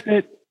like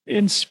that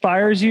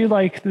inspires you,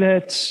 like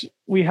that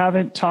we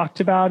haven't talked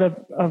about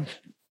of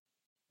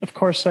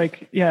course,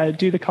 like,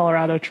 do the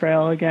Colorado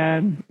Trail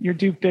again, you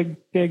do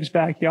Big's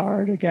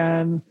Backyard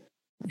again.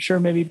 I'm sure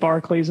maybe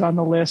Barkley's on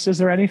the list. Is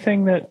there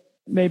anything that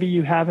maybe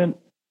you haven't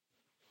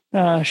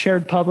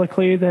shared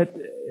publicly that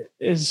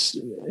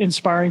is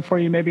inspiring for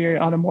you, maybe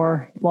on a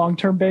more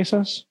long-term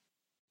basis?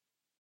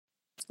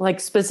 Like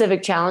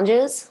specific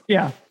challenges?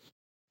 Yeah.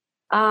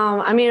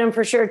 I mean, I'm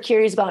for sure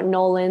curious about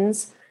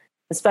Nolan's,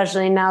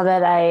 especially now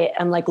that I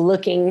am like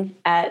looking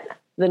at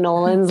the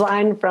Nolan's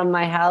line from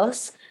my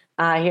house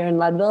here in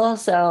Leadville.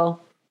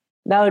 So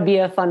that would be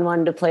a fun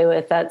one to play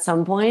with at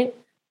some point.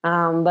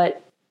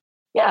 But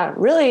yeah,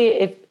 really,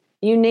 if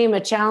you name a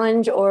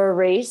challenge or a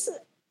race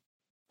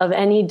of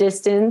any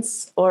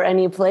distance or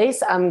any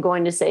place, I'm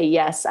going to say,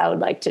 yes, I would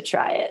like to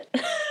try it.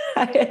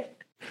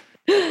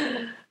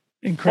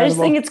 Incredible. I just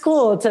think it's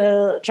cool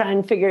to try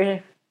and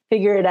figure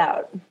it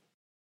out.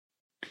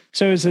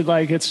 So is it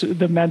like it's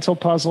the mental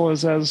puzzle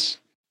is as,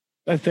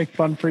 I think,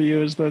 fun for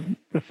you as the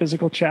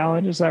physical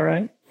challenge? Is that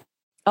right?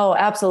 Oh,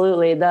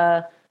 absolutely.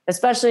 The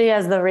especially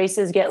as the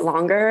races get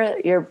longer,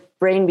 your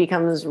brain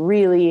becomes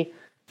really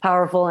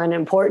powerful and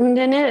important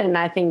in it. And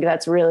I think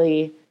that's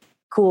really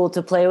cool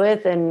to play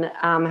with and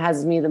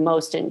has me the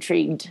most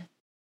intrigued.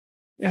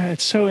 Yeah,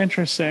 it's so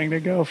interesting to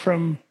go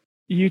from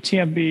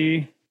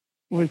UTMB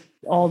with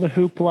all the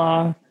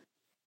hoopla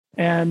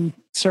and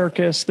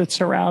circus that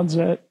surrounds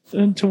it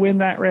and to win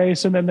that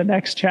race. And then the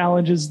next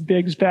challenge is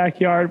Big's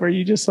backyard, where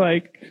you just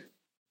like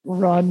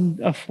run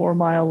a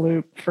 4-mile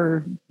loop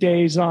for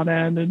days on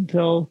end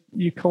until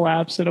you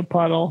collapse in a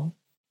puddle.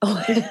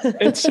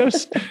 It's so,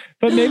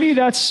 but maybe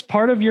that's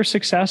part of your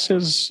success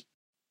is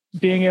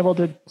being able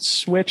to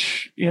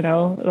switch,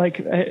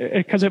 like,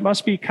 because it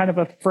must be kind of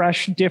a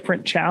fresh,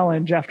 different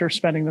challenge after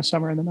spending the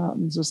summer in the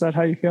mountains. Is that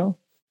how you feel?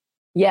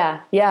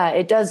 Yeah.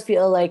 It does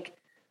feel like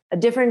a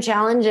different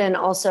challenge, and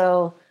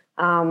also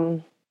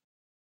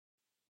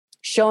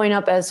showing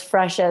up as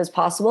fresh as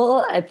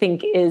possible, I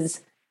think,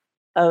 is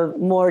a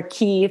more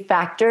key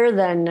factor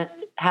than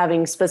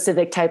having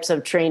specific types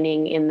of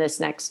training in this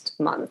next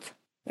month.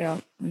 Yeah.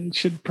 You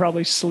should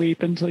probably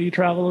sleep until you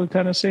travel to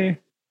Tennessee.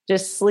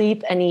 Just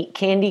sleep and eat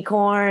candy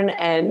corn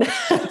and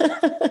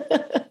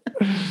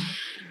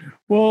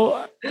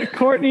Well,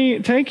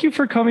 Courtney, thank you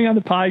for coming on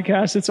the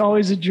podcast. It's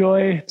always a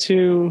joy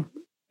to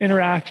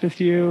interact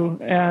with you.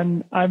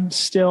 And I'm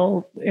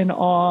still in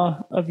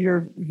awe of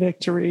your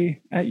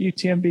victory at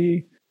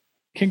UTMB.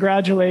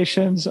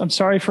 Congratulations. I'm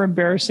sorry for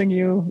embarrassing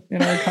you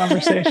in our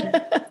conversation,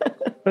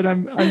 but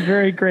I'm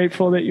very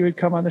grateful that you would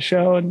come on the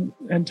show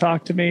and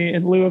talk to me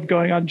in lieu of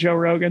going on Joe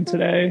Rogan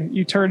today.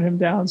 You turned him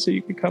down so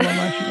you could come on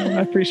my show. And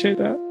I appreciate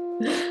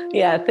that.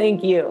 Yeah,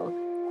 thank you.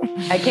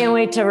 I can't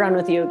wait to run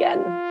with you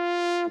again.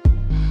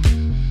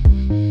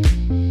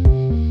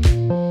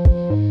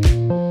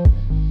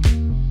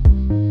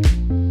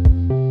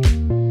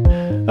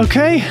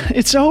 Okay,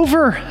 it's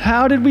over.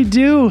 How did we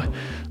do?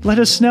 Let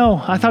us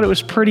know. I thought it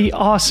was pretty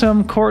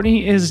awesome.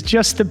 Courtney is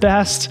just the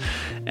best.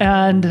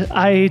 And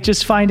I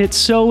just find it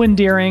so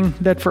endearing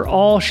that for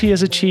all she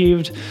has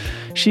achieved,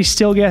 she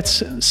still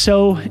gets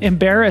so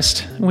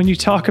embarrassed when you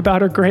talk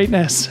about her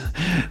greatness.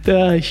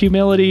 The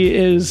humility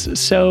is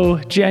so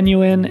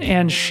genuine,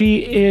 and she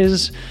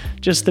is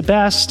just the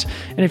best.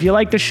 And if you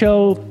like the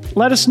show,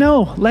 let us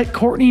know. Let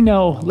Courtney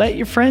know. Let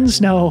your friends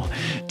know.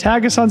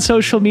 Tag us on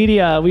social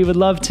media. We would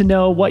love to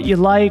know what you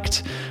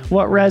liked,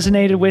 what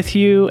resonated with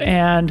you,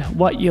 and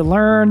what you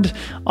learned.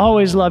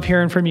 Always love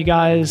hearing from you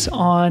guys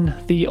on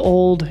the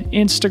old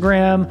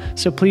Instagram.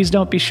 So please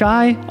don't be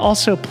shy.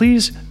 Also,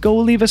 please go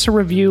leave us a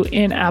review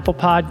in Apple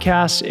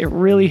Podcasts. It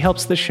really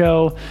helps the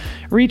show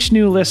reach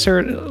new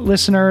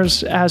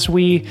listeners as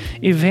we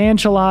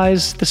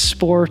evangelize the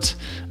sport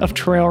of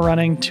trail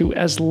running to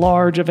as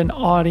large of an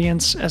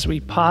audience as we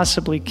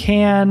possibly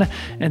can.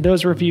 And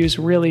those reviews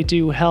really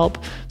do help.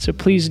 So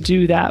please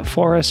do that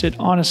for us. It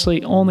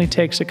honestly only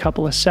takes a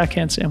couple of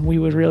seconds, and we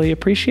would really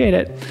appreciate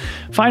it.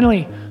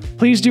 Finally,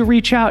 please do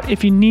reach out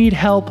if you need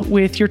help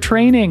with your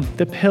training.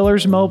 The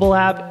Pillars mobile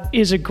app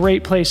is a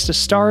great place to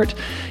start.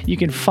 You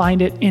can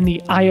find it in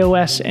the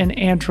iOS and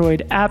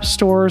Android app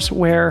stores,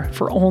 where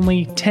for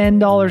only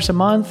 $10 a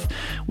month,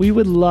 we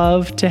would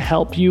love to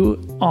help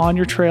you on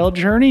your trail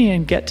journey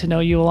and get to know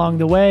you along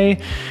the way.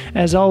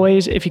 As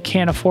always, if you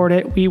can't afford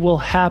it, we will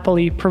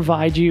happily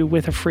provide you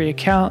with a free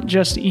account.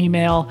 Just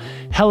email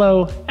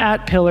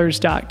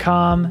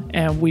hello@pillars.com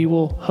and we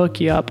will hook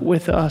you up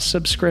with a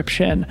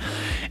subscription.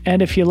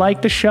 And if you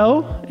like the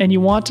show and you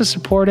want to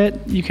support it,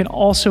 you can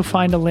also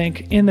find a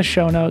link in the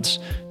show notes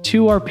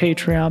to our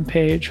Patreon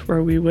page,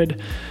 where we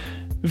would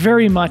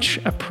very much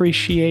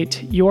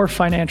appreciate your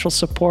financial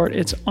support.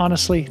 It's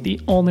honestly the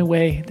only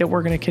way that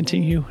we're going to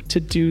continue to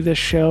do this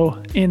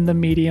show in the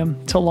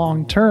medium to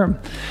long term.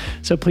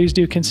 So please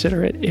do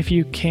consider it if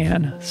you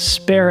can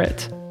spare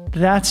it.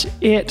 That's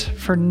it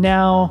for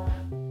now.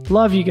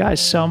 Love you guys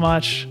so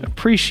much.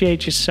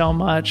 Appreciate you so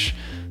much.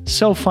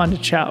 So fun to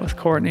chat with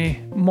Courtney.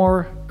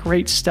 More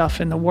great stuff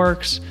in the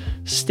works.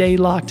 Stay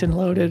locked and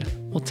loaded.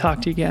 We'll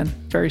talk to you again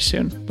very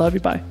soon. Love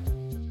you. Bye.